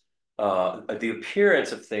experience the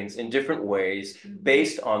appearance of things in different ways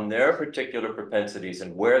based on their particular propensities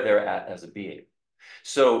and where they're at as a being.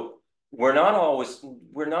 So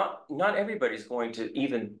not everybody's going to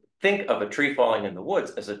even think of a tree falling in the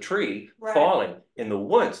woods as a tree falling in the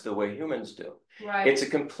woods the way humans do. Right. It's a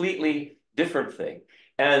completely different thing.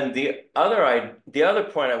 And the other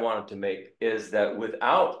point I wanted to make is that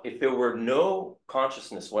if there were no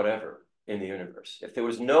consciousness whatever in the universe, if there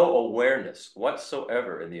was no awareness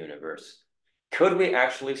whatsoever in the universe, could we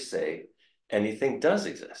actually say anything does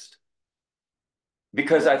exist?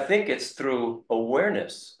 Because I think it's through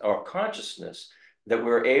awareness or consciousness that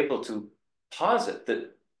we're able to posit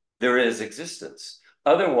that there is existence.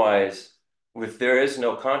 Otherwise, if there is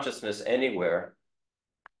no consciousness anywhere,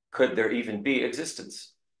 could there even be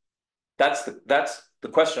existence? That's the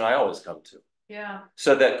question I always come to. Yeah.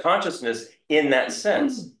 So that consciousness, in that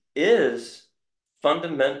sense, is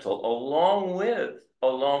fundamental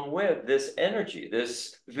along with this energy,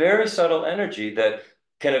 this very subtle energy that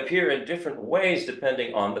can appear in different ways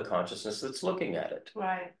depending on the consciousness that's looking at it.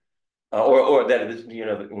 Right. Or that is,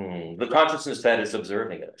 the consciousness that is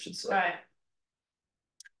observing it, I should say. Right.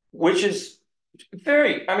 Which is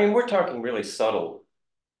very, I mean, we're talking really subtle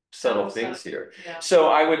things here. Yeah. So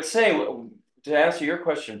I would say, to answer your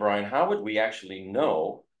question, Brian, how would we actually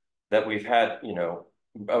know that we've had,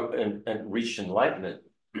 and reached enlightenment?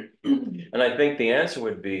 And I think the answer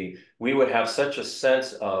would be, we would have such a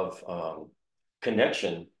sense of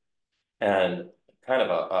connection and kind of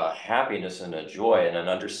a happiness and a joy and an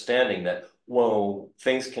understanding that, whoa,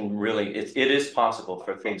 things can really, it is possible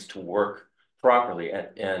for things to work properly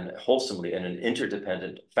and wholesomely in an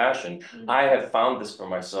interdependent fashion. Mm-hmm. I have found this for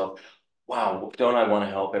myself. Wow, don't I want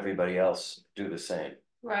to help everybody else do the same?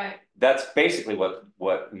 Right. That's basically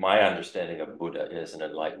what my understanding of Buddha is, an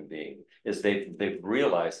enlightened being, is they've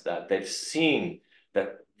realized that, they've seen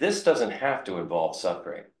that this doesn't have to involve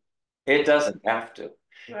suffering. It doesn't have to.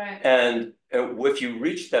 Right. And if you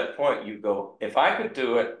reach that point, you go, if I could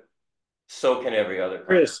do it, so can every other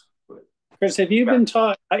person. Chris, have you been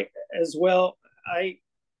taught, I've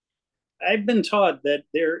been taught that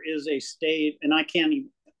there is a state, and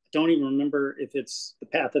don't even remember if it's the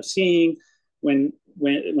path of seeing, when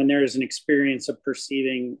there is an experience of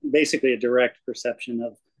perceiving, basically a direct perception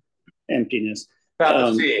of emptiness. Path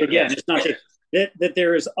of seeing, again, yes. It's not that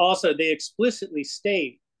there is also, they explicitly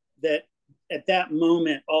state that at that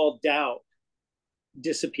moment, all doubt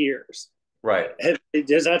disappears. Right.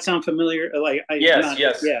 Does that sound familiar? Yes.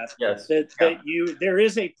 There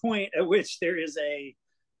is a point at which there is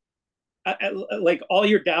like all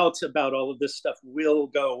your doubts about all of this stuff will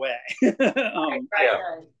go away.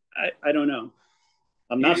 I don't know.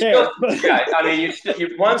 I'm not there. Yeah, I mean,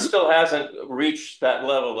 one still hasn't reached that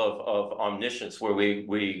level of omniscience where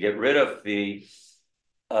we get rid of the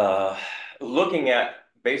looking at,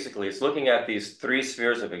 basically, it's looking at these three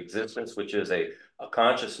spheres of existence, which is a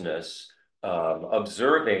consciousness,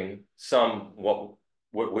 observing what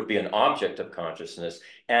would be an object of consciousness,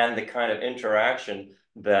 and the kind of interaction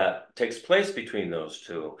that takes place between those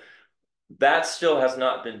two. That still has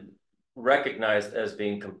not been recognized as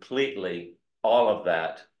being completely, all of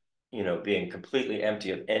that, being completely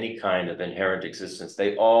empty of any kind of inherent existence.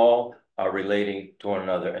 They all are relating to one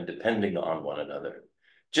another and depending on one another.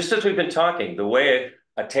 Just as we've been talking, the way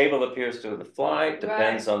a table appears to the fly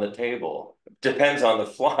depends on the table, depends on the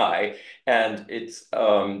fly, and it's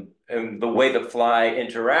and the way the fly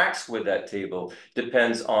interacts with that table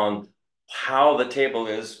depends on how the table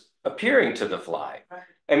is appearing to the fly.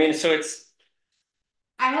 I mean, so it's.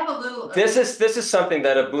 I have a little. This is something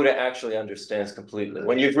that a Buddha actually understands completely.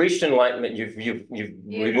 When you've reached enlightenment, you've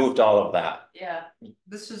removed all of that. Yeah.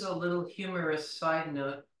 This is a little humorous side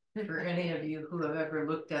note for any of you who have ever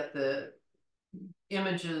looked at the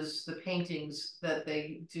images, the paintings that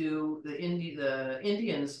they do, the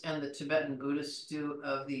Indians and the Tibetan Buddhists do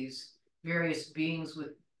of these various beings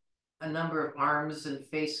with a number of arms and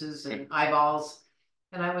faces and eyeballs.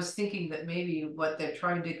 And I was thinking that maybe what they're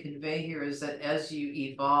trying to convey here is that as you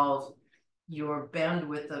evolve, your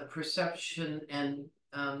bandwidth of perception and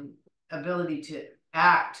ability to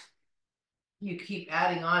act, you keep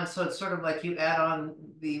adding on. So it's sort of like you add on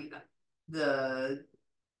the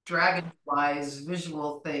dragonflies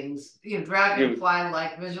visual things,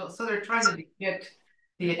 dragonfly-like visual. So they're trying to depict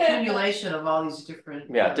the accumulation of all these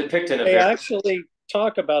different. Yeah, depict in a. They actually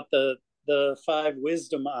talk about the 5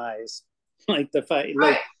 wisdom eyes. Like the fight,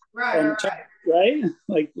 right?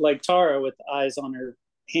 Like Tara with eyes on her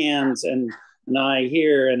hands and an eye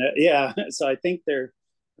here, and so I think they're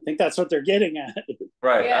I think that's what they're getting at.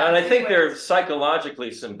 Right, Yeah, and I think they're anyways.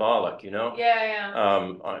 psychologically symbolic, you know?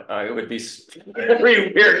 Yeah, It would be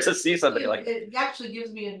very weird to see something like that. It actually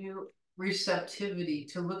gives me a new receptivity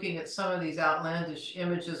to looking at some of these outlandish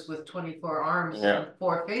images with 24 arms Yeah. and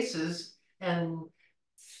 4 faces and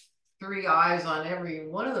 3 eyes on every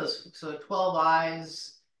one of those, so 12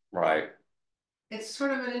 eyes. Right. It's sort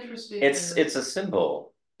of an interesting. It's a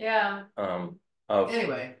symbol yeah. of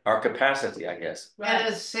Anyway. our capacity, I guess. And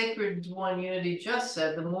as Sacred One Unity just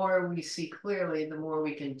said, the more we see clearly, the more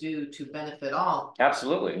we can do to benefit all.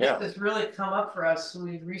 Absolutely, yeah. This has really come up for us.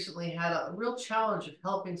 We've recently had a real challenge of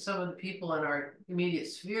helping some of the people in our immediate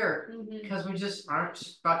sphere because we just aren't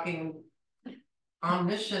fucking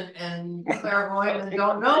omniscient and clairvoyant and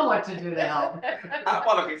don't know what to do to help. I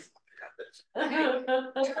want to be. I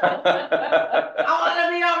want to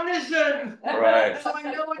be omniscient. Right. So I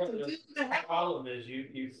know what to do to The help. problem is you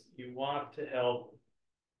want to help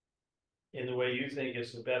in the way you think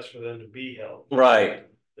is the best for them to be helped. Right.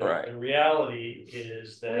 The, Right. the reality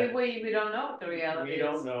is that We don't know what the reality we is.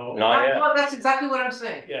 don't know. Not yet. Well, that's exactly what I'm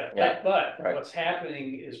saying. Yeah, Yeah, but right. what's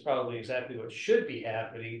happening is probably exactly what should be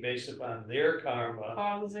happening based upon their karma,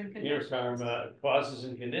 Causes and your conditions. karma, causes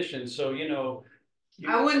and conditions. So, you know.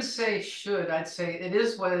 I wouldn't say should, I'd say it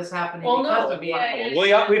is what is happening Well, because no, of yeah,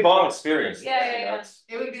 what. We've all experienced it. Yeah, you know, it's-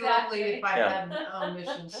 It would be Exactly. lovely if I Yeah. had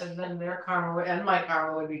omniscience and then their karma would, and my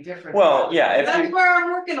karma would be different. Well, yeah, if That's you, where I'm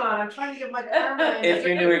working on, I'm trying to get my karma. in if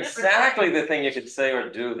you knew different- exactly the thing you could say or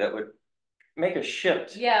do that would make a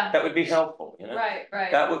shift, Yeah, that would be helpful, you know? right.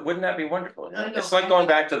 Wouldn't that be wonderful? You know? I know. It's like going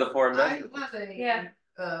back to the four I men. have a Yeah.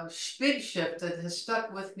 big shift that has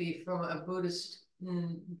stuck with me from a Buddhist,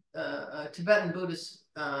 a Tibetan Buddhist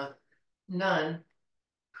nun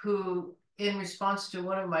who, in response to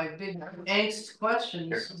one of my big angst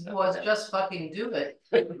questions, was just fucking do it.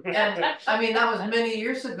 And I mean, that was many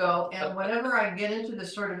years ago. And whenever I get into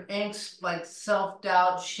this sort of angst, like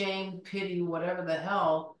self-doubt, shame, pity, whatever the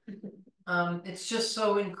hell, it's just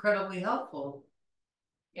so incredibly helpful.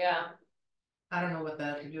 Yeah. I don't know what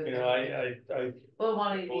that had to do with You know, I We'll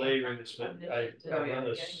want to believe in this, but I Oh, yeah, run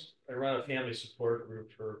this, I run a family support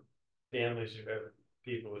group for families who have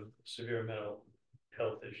people with severe mental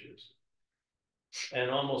health issues. And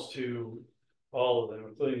almost to all of them,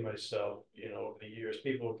 including myself, you know, over the years,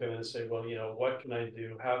 people will come in and say, well, you know, what can I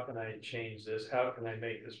do? How can I change this? How can I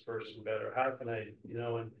make this person better? How can I, you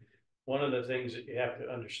know, and one of the things that you have to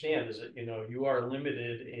understand is that, you know, you are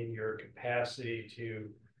limited in your capacity to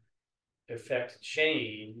affect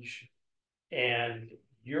change, and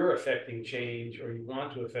you're affecting change, or you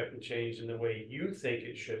want to affect the change in the way you think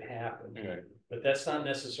it should happen. Right. But that's not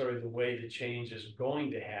necessarily the way the change is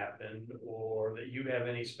going to happen, or that you have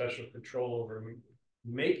any special control over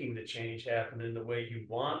making the change happen in the way you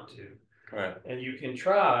want to. Right. And you can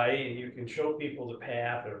try, and you can show people the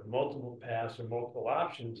path, or multiple paths, or multiple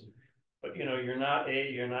options, but you know, you're not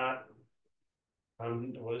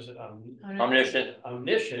what is it? Omniscient.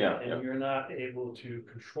 Omniscient, Yeah, and yeah. you're not able to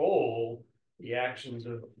control the actions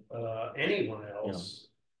of anyone else.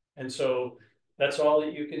 Yeah. And so that's all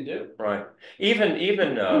that you can do. Right. Even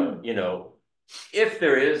you know, if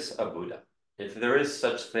there is a Buddha, if there is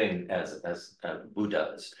such thing as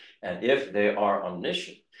Buddhas, and if they are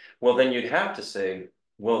omniscient, well, then you'd have to say,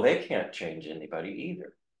 well, they can't change anybody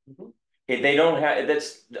either. If they don't have,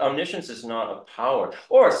 that's, omniscience is not a power.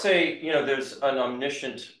 Or say, you know, there's an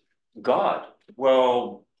omniscient God.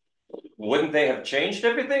 Well, wouldn't they have changed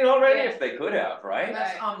everything already if they could have, right?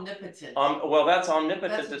 That's omnipotent. Well, that's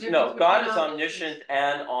omnipotent. That's the No, difference God between is omniscient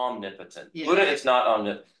and omnipotent. Yeah. Buddha is not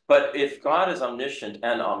omnipotent. But if God is omniscient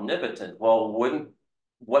and omnipotent, well,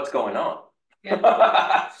 what's going on?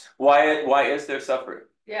 Yeah. Why is there suffering?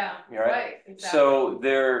 Yeah. Right. Exactly. So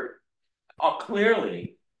there,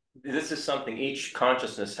 clearly, this is something each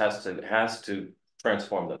consciousness has to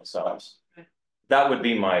transform themselves. That would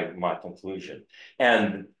be my conclusion.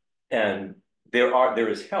 And there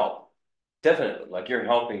is help. Definitely, like you're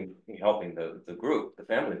helping the group, the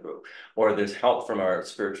family group, or there's help from our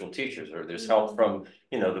spiritual teachers, or there's help from,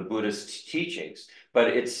 you know, the Buddhist teachings.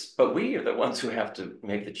 But we are the ones who have to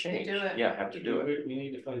make the change. Do it. Yeah, have to do it. We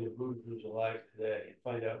need to find a Buddha who's alive today and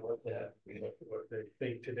find out what they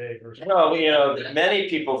think today versus. Well, you know, many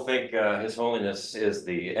people think His Holiness is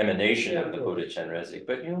the emanation of the Buddha Chenrezig,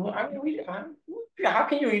 but you know, I mean, how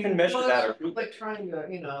can you even measure that? Or It's like trying to,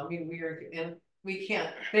 you know, I mean, we can't.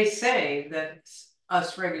 They say that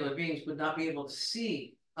us regular beings would not be able to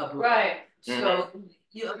see a Buddha. Right. So,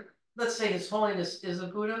 you know, let's say His Holiness is a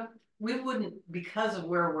Buddha. We wouldn't, because of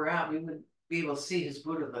where we're at, we wouldn't be able to see his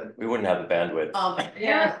Buddhahood. We wouldn't have the bandwidth.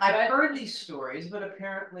 Yeah, I've right. heard these stories, but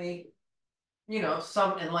apparently, you know,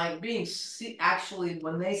 some enlightened beings see, actually,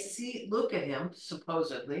 when they look at him,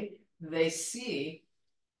 supposedly, they see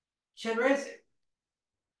Chenrezig.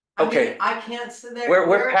 Okay. I can't sit there.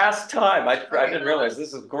 We're past time. I didn't realize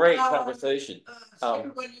this is great conversation.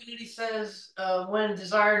 Second One Unity says, when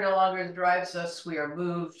desire no longer drives us, we are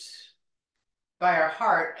moved by our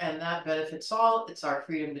heart, and that benefits all. It's our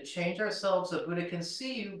freedom to change ourselves. A Buddha can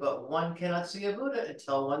see you, but one cannot see a Buddha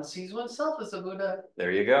until one sees oneself as a Buddha.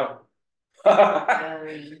 There you go.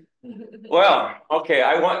 And Well, okay.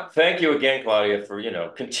 Thank you again, Claudia, for,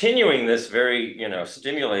 continuing this very,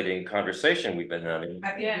 stimulating conversation we've been having.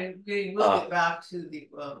 I think we will get back to the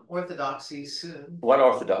orthodoxy soon. What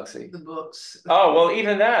orthodoxy? The books. Oh, well,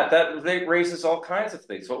 even that raises all kinds of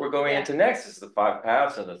things. What we're going into next is the 5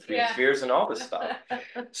 paths and the 3 spheres and all this stuff.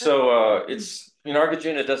 So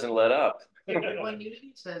Nagarjuna doesn't let up. One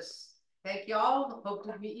Unity says, thank y'all. Hope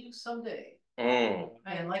to meet you someday. And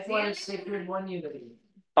likewise, Sacred One Unity.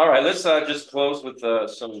 All right, let's just close with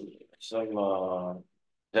some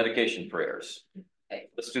dedication prayers.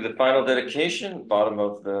 Let's do the final dedication, bottom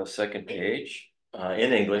of the 2nd page,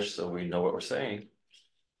 in English, so we know what we're saying.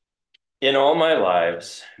 In all my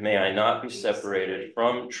lives, may I not be separated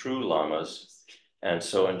from true lamas, and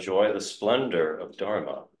so enjoy the splendor of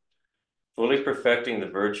Dharma. Fully perfecting the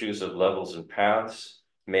virtues of levels and paths,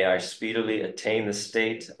 may I speedily attain the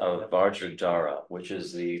state of Vajradhara, which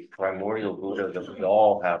is the primordial Buddha that we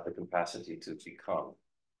all have the capacity to become.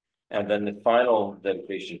 And then the final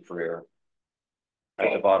dedication prayer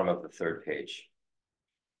at the bottom of the 3rd page.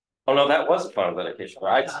 Oh no, that was the final dedication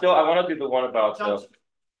prayer. I want to do the one about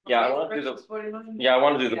I want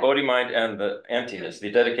to do the Bodhi mind and the emptiness.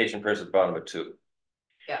 The dedication prayers at the bottom of 2.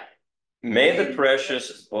 Yeah. May the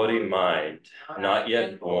precious Bodhi mind, not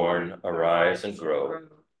yet born, arise and grow.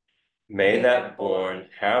 May that born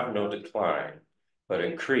have no decline, but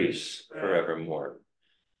increase forevermore.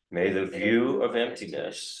 May the view of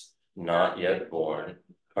emptiness, not yet born,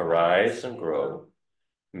 arise and grow.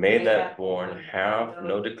 May that born have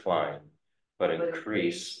no decline, but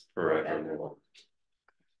increase forevermore.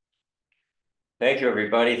 Thank you,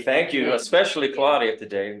 everybody. Thank you, especially Claudia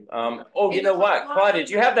today. You know what? Claudia,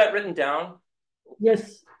 do you have that written down?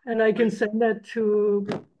 Yes, and I can send that to,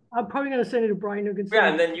 I'm probably going to send it to Brian. Who can send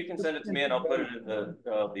and then you can send it to me and I'll put it in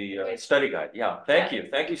the study guide. Yeah, thank you.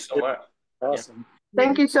 Thank you so much. Awesome.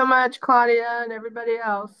 Thank you so much, Claudia, and everybody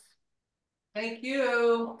else. Thank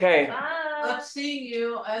you. Okay. Love seeing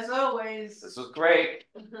you, as always. This was great.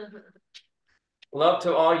 Love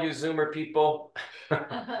to all you Zoomer people.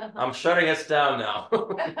 I'm shutting us down now.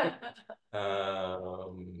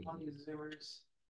 All you Zoomers.